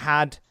 It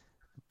had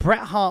Bret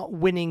Hart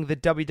winning the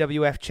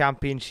WWF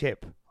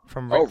Championship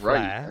from Ric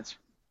Flair.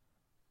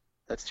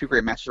 That's two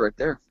great matches right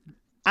there.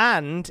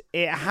 And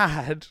it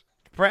had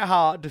Bret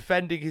Hart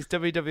defending his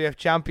WWF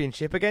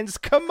Championship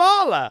against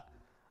Kamala.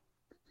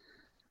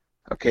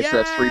 Okay, so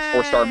that's 3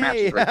 4-star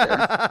matches right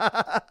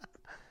there.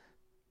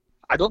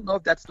 I don't know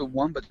if that's the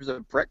one, but there's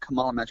a Bret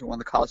Kamala match in one of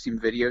the Coliseum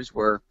videos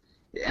where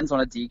it ends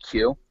on a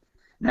DQ.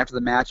 And after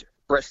the match,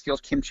 Bret steals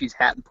Kimchi's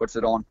hat and puts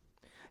it on.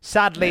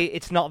 Sadly,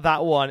 It's not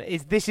that one.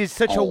 This is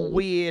such a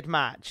weird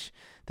match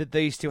that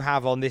these two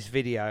have on this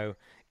video,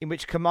 in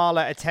which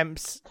Kamala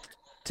attempts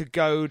to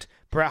goad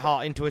Bret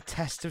Hart into a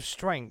test of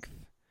strength.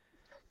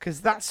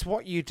 Because that's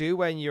what you do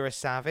when you're a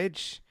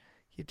savage.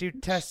 You do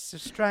tests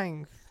of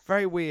strength.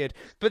 Very weird.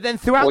 But then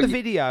throughout the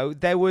video,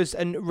 there was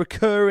a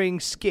recurring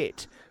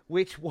skit,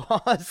 which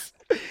was...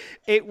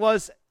 It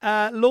was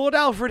Lord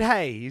Alfred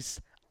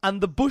Hayes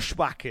and the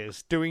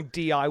Bushwhackers doing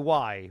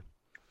DIY.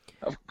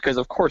 Because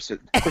of course you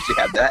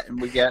have that,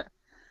 and we get...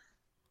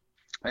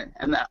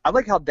 And I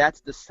like how that's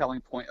the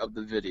selling point of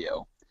the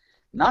video.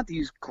 Not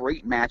these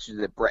great matches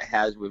that Bret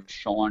has with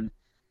Shawn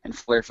and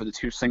Flair for the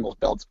 2 singles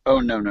belts. Oh,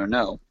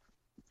 no.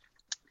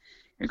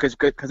 Because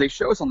they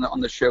show us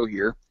on the show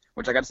here,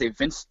 which I got to say,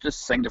 Vince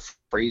just saying the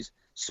phrase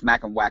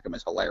 "smack 'em, whack 'em"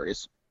 is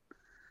hilarious.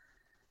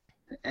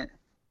 And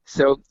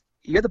so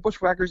you got the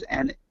Bushwhackers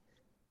and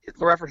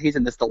Lord Alfred Hayes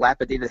in this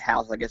dilapidated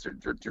house. I guess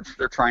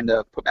they're trying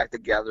to put back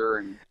together.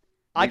 And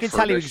I can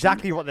tell you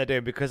exactly what they're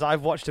doing because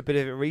I've watched a bit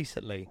of it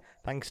recently,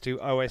 thanks to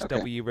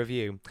OSW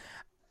Review.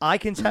 I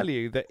can tell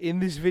you that in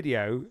this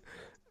video,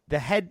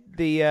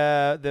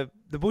 the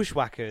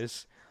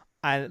Bushwhackers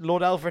and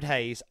Lord Alfred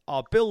Hayes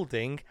are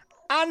building,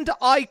 and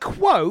I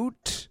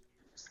quote,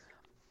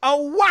 a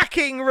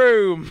whacking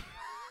room.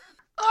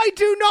 I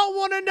do not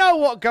want to know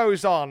what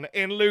goes on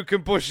in Luke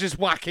and Bush's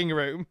whacking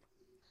room.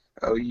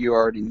 Oh, you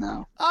already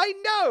know. I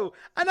know,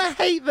 and I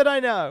hate that I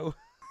know.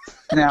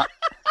 Now,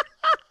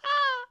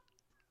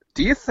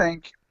 do you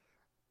think,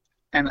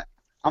 and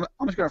I'm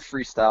just going to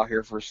freestyle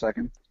here for a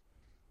second,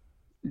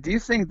 do you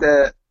think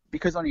that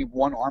because only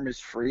one arm is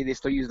free, they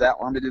still use that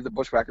arm to do the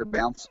Bushwhacker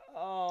bounce?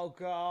 Oh,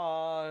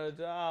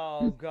 God.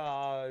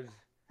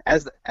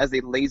 As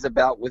they laze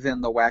about within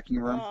the whacking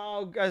room?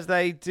 Oh, as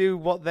they do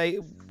what they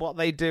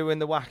do in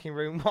the whacking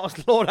room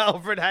whilst Lord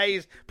Alfred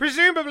Hayes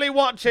presumably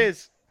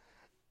watches.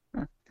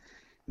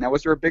 Now,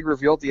 was there a big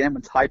reveal at the end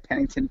when Ty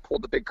Pennington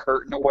pulled the big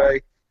curtain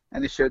away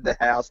and they showed the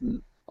house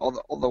and all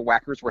the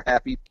whackers were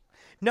happy?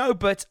 No,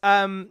 but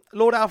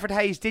Lord Alfred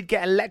Hayes did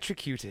get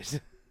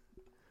electrocuted.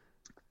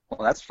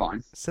 Well, that's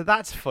fine. So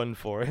that's fun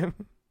for him.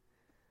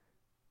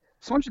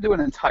 Someone should do an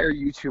entire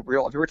YouTube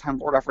reel of every time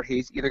Lord Alfred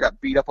Hayes either got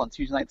beat up on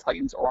Tuesday Night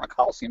Titans or on a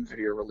Coliseum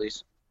video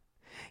release.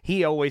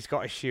 He always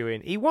got a shoe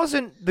in. He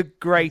wasn't the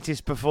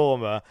greatest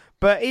performer,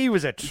 but he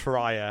was a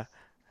trier.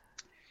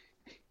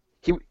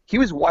 He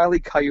was Wile E.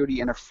 Coyote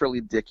and a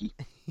Frilly Dicky.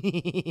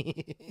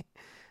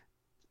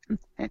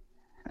 And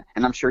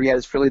I'm sure he had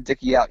his Frilly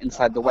Dicky out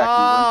inside the whacking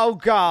room. Oh,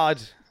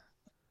 God.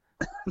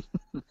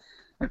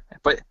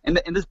 But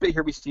in this bit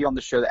here, we see on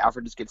the show that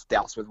Alfred just gets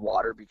doused with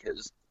water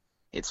because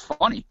it's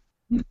funny.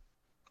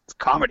 It's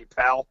comedy,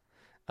 pal.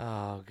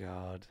 Oh,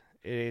 God.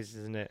 It is,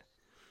 isn't it?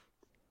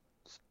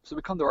 So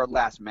we come to our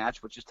last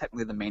match, which is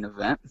technically the main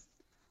event.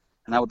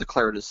 And I will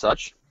declare it as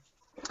such.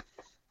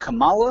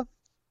 Kamala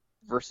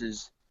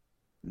versus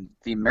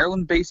the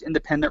Maryland-based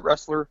independent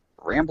wrestler,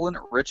 Ramblin'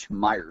 Rich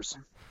Myers.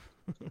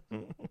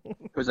 Who,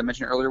 as I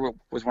mentioned earlier,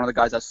 was one of the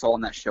guys I saw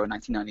on that show in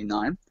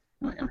 1999.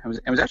 And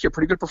was actually a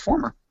pretty good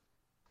performer.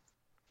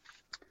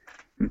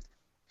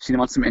 Seen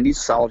him on some indies,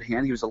 solid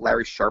hand. He was a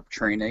Larry Sharp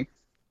trainee.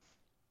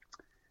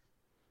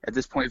 At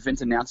this point,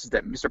 Vince announces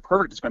that Mr.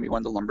 Perfect is going to be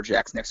one of the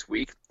Lumberjacks next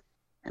week.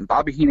 And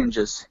Bobby Heenan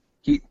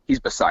he's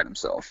beside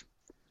himself.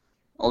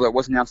 Although it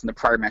was announced in the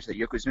prior match that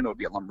Yokozuna would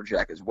be a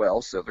Lumberjack as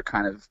well, so they're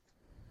kind of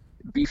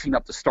beefing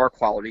up the star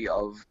quality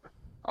of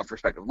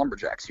respective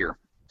Lumberjacks here.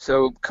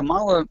 So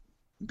Kamala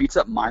beats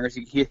up Myers.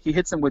 He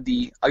hits him with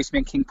the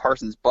Iceman King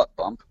Parsons butt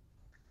bump,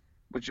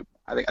 which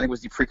I think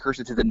was the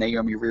precursor to the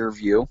Naomi rear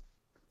view.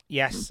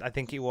 Yes, I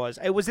think it was.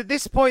 It was at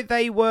this point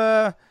they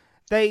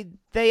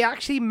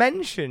actually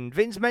mentioned,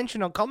 Vince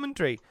mentioned on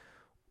commentary,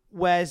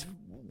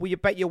 you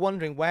bet you're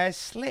wondering, where's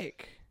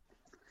Slick?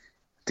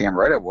 Damn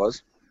right it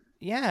was.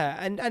 Yeah,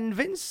 and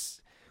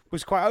Vince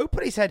was quite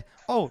open. He said,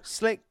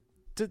 Slick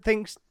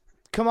thinks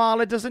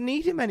Kamala doesn't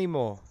need him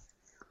anymore.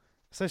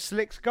 So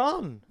Slick's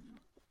gone.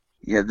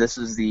 Yeah, this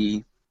is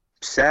the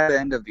sad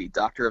end of the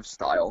Doctor of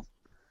Style.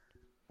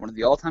 One of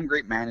the all-time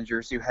great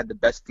managers who had the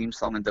best theme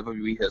song in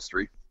WWE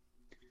history.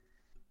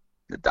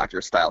 The Doctor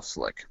of Style,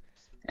 Slick.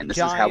 And this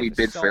is how we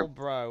bid for...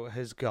 Bro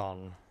has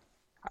gone.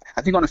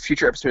 I think on a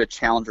future episode of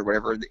Challenge or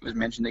whatever, it was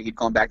mentioned that he'd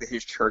gone back to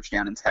his church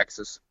down in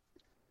Texas.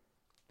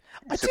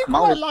 I do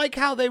quite like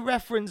how they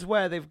reference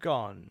where they've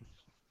gone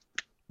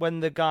when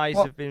the guys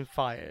have been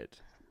fired.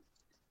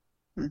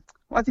 Well,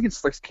 I think in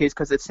Slick's case,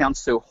 because it sounds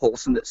so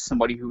wholesome that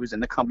somebody who was in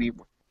the company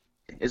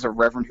is a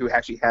reverend who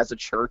actually has a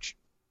church.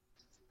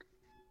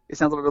 It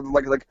sounds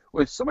like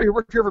well, somebody who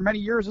worked here for many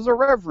years is a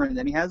reverend,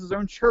 and he has his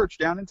own church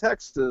down in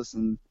Texas,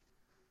 and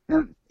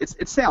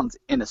it sounds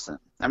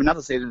innocent. I mean, not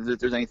to say that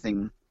there's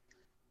anything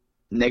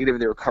negative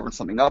they were covering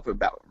something up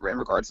about in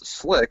regards to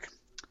Slick,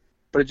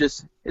 but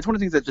it's one of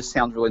the things that just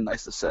sounds really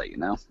nice to say, you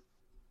know?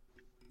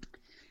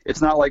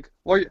 It's not like,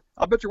 well,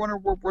 I bet you're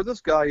wondering where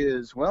this guy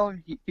is. Well,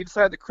 he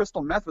decided that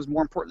crystal meth was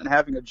more important than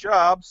having a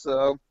job,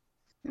 so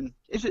and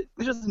it's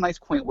just a nice,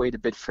 quaint way to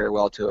bid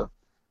farewell to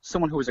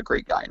someone who was a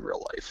great guy in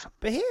real life.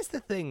 But here's the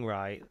thing,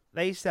 right?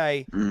 They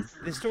say,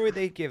 the story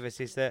they give us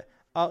is that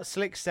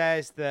Slick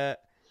says that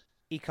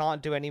he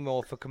can't do any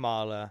more for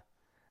Kamala,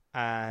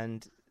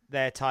 and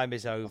their time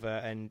is over,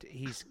 and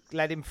he's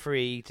let him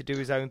free to do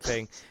his own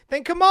thing.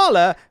 Then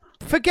Kamala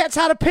forgets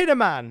how to pin a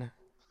man.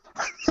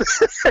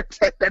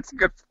 That's a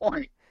good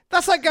point.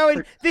 That's like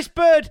going, this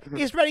bird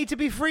is ready to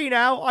be free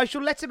now. I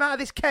shall let him out of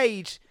this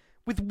cage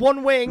with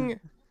one wing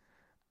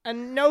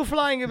and no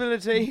flying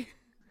ability.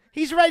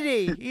 He's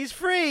ready. He's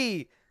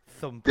free.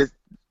 Thump. That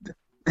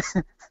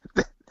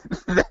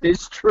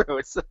is true.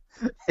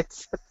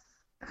 It's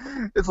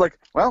like,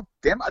 well,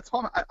 damn, I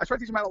told him, I tried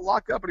to teach him how to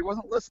lock up, but he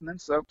wasn't listening,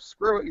 so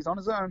screw it, he's on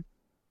his own.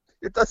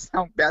 It does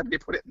sound bad when you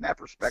put it in that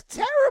perspective.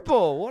 It's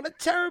terrible. What a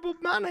terrible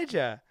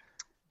manager.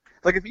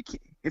 Like,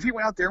 if he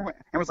went out there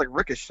and was like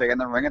Ricochet in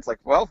the ring, it's like,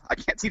 well, I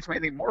can't teach him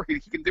anything more. He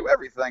can do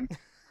everything.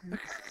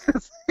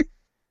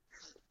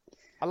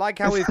 I like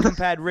how we've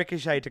compared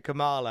Ricochet to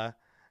Kamala.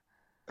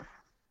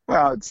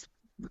 Well,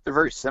 they're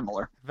very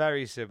similar.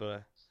 Very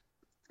similar.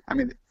 I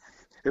mean,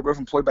 they're both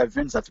employed by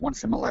Vince. That's one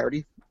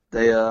similarity.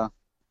 They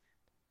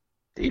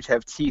each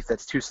have teeth.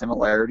 That's two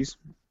similarities.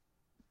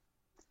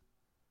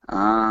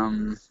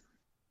 They're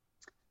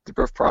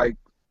both probably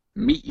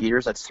meat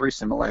eaters. That's three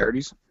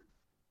similarities.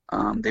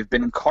 They've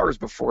been in cars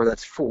before.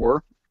 That's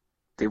four.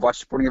 They've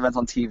watched sporting events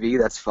on TV.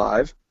 That's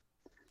five.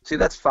 See,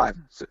 that's five.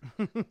 So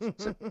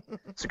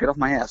get off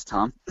my ass,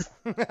 Tom.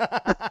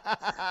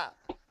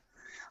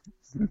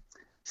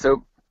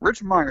 So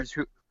Rich Myers,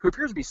 who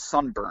appears to be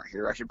sunburnt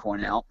here, I should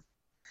point out.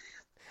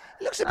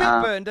 He looks a bit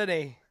burned, doesn't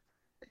he?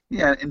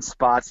 Yeah, in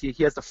spots. He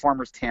has the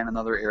farmer's tan in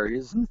other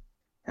areas. And,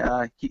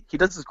 he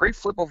does this great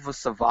flip of a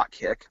savate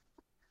kick.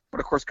 But,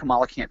 of course,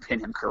 Kamala can't pin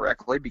him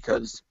correctly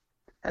because,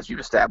 as you've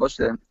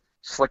established,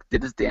 Slick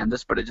did his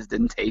damnedest, but it just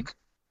didn't take.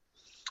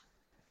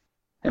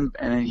 And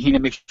he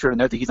makes sure to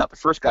note that he's not the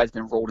first guy who's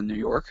been rolled in New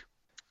York.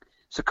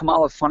 So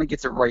Kamala finally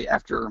gets it right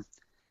after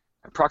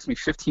approximately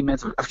 15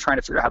 minutes of trying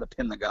to figure out how to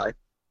pin the guy.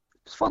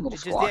 It's a fun little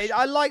squash.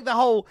 I like the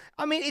whole...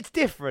 I mean, it's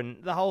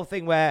different. The whole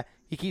thing where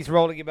he keeps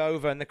rolling him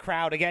over and the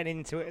crowd are getting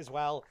into it as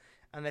well.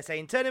 And they're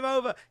saying, turn him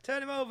over,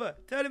 turn him over,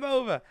 turn him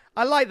over.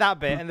 I like that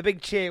bit and the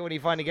big cheer when he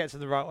finally gets to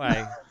the right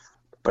way.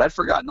 But I'd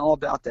forgotten all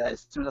about that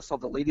as soon as I saw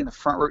the lady in the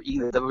front row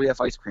eating the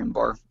WWF ice cream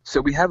bar.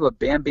 So we have a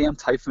Bam Bam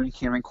Typhoon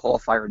King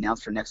qualifier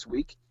announced for next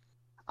week.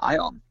 I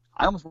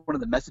almost wanted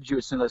to message you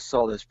as soon as I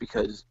saw this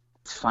because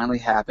it's finally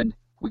happened.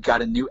 We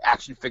got a new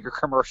action figure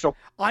commercial.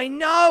 I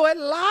know, at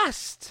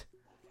last!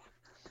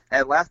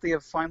 At last they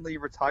have finally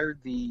retired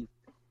the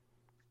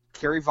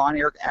Kerry Von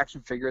Erich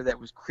action figure that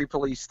was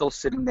creepily still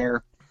sitting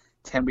there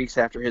 10 weeks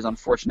after his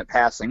unfortunate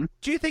passing.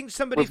 Do you think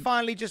somebody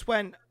finally just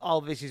went, oh,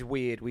 this is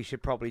weird, we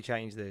should probably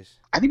change this?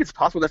 I think it's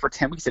possible that for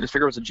 10 weeks they just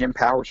figured it was a Jim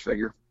Powers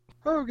figure.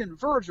 Hogan,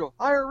 Virgil,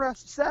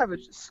 IRS,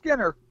 Savage,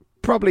 Skinner.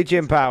 Probably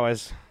Jim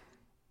Powers.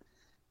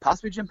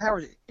 Possibly Jim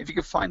Powers. If you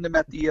could find him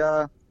at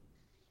the...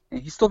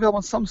 and he's still available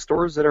in some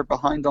stores that are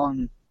behind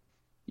on,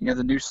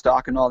 the new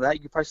stock and all that.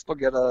 You could probably still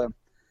get a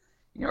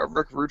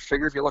Rick Rude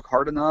figure if you look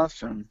hard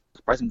enough, and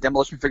there's probably some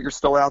Demolition figures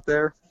still out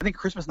there. I think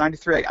Christmas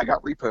 '93, I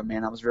got Repo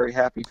Man. I was very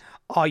happy.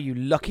 Oh, you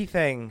lucky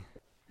thing.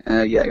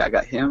 Yeah, I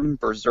got him,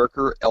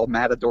 Berserker, El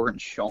Matador, and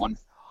Shawn.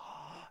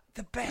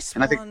 The best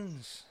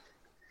ones.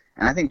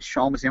 I think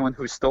Shawn was the only one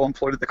who was still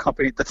employed at the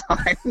company at the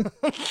time.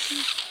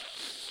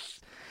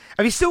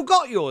 Have you still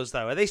got yours,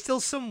 though? Are they still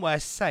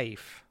somewhere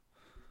safe?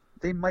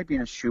 They might be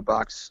in a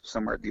shoebox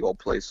somewhere at the old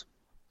place.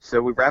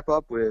 So we wrap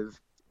up with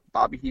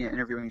Bobby Heenan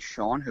interviewing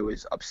Shawn, who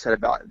is upset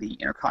about the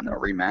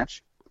Intercontinental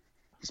rematch.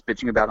 He's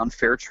bitching about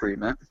unfair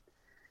treatment.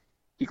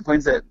 He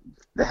complains that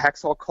the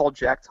Hacksaw called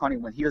Jack Tunney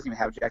when he doesn't even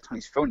have Jack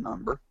Tunney's phone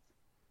number,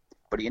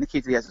 but he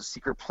indicates he has a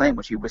secret plan,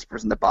 which he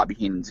whispers into Bobby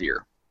Heenan's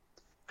ear.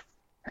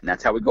 And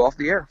that's how we go off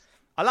the air.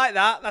 I like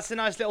that. That's a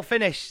nice little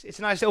finish. It's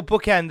a nice little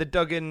bookend, the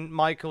Duggan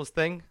Michaels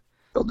thing.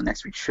 Build the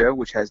next week's show,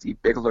 which has the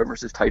Bigelow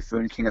versus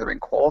Typhoon King of the Ring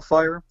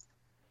qualifier.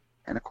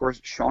 And, of course,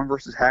 Shawn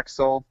versus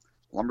Hacksaw,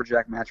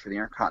 lumberjack match for the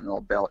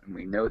Intercontinental belt. And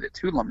we know that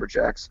two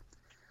lumberjacks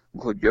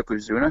include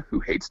Yokozuna, who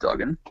hates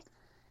Duggan,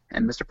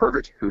 and Mr.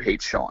 Perfect, who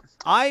hates Shawn.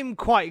 I'm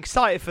quite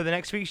excited for the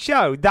next week's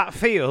show. That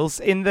feels,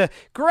 in the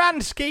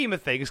grand scheme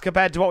of things,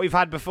 compared to what we've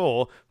had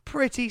before,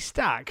 pretty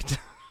stacked.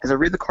 As I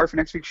read the card for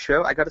next week's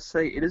show, I got to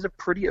say it is a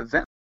pretty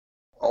event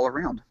all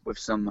around, with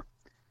some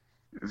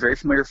very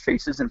familiar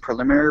faces in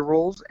preliminary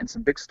roles and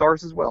some big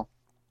stars as well.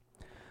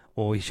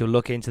 Well, we shall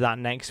look into that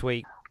next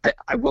week.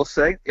 I will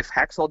say, if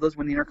Hacksaw does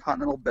win the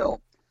Intercontinental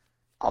belt,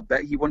 I'll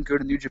bet he wouldn't go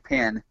to New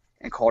Japan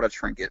and call it a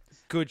trinket.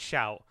 Good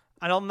shout.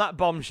 And on that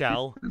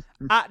bombshell,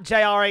 at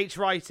JRH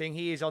Writing,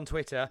 he is on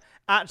Twitter.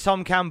 At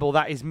Tom Campbell,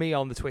 that is me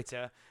on the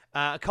Twitter.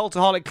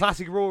 Cultaholic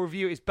Classic Raw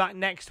Review is back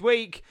next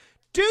week.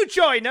 Do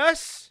join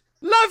us.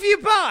 Love you.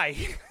 Bye.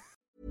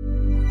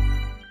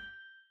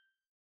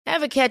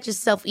 Ever catch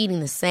yourself eating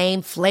the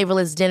same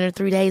flavorless dinner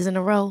 3 days in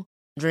a row?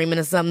 Dreaming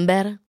of something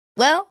better?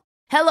 Well,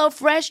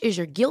 HelloFresh is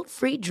your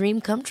guilt-free dream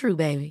come true,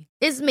 baby.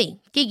 It's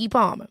me, Keke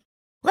Palmer.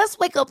 Let's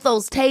wake up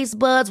those taste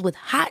buds with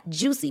hot,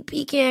 juicy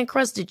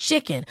pecan-crusted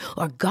chicken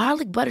or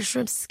garlic butter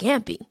shrimp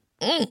scampi.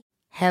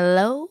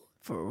 Hello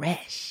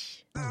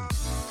Fresh.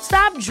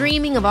 Stop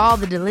dreaming of all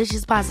the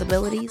delicious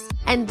possibilities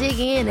and dig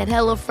in at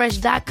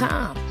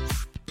HelloFresh.com.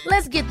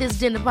 Let's get this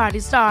dinner party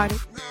started.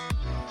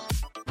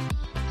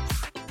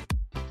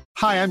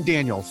 Hi, I'm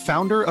Daniel,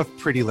 founder of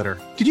Pretty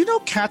Litter. Did you know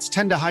cats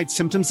tend to hide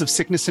symptoms of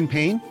sickness and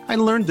pain? I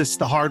learned this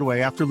the hard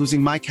way after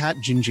losing my cat,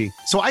 Gingy.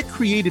 So I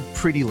created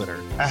Pretty Litter,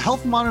 a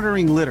health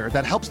monitoring litter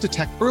that helps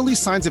detect early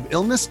signs of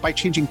illness by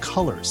changing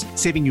colors,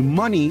 saving you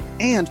money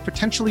and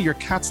potentially your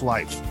cat's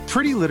life.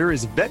 Pretty Litter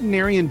is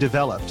veterinarian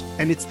developed,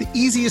 and it's the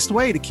easiest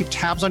way to keep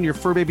tabs on your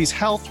fur baby's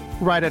health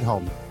right at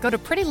home. Go to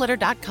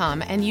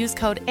prettylitter.com and use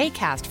code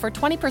ACAST for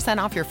 20%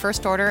 off your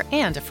first order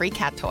and a free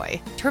cat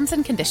toy. Terms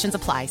and conditions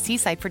apply. See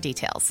site for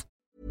details.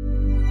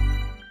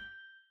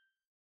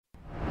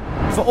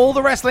 For all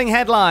the wrestling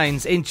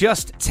headlines in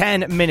just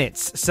 10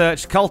 minutes,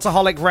 search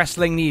Cultaholic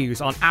Wrestling News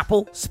on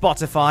Apple,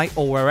 Spotify,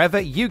 or wherever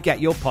you get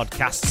your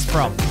podcasts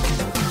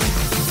from.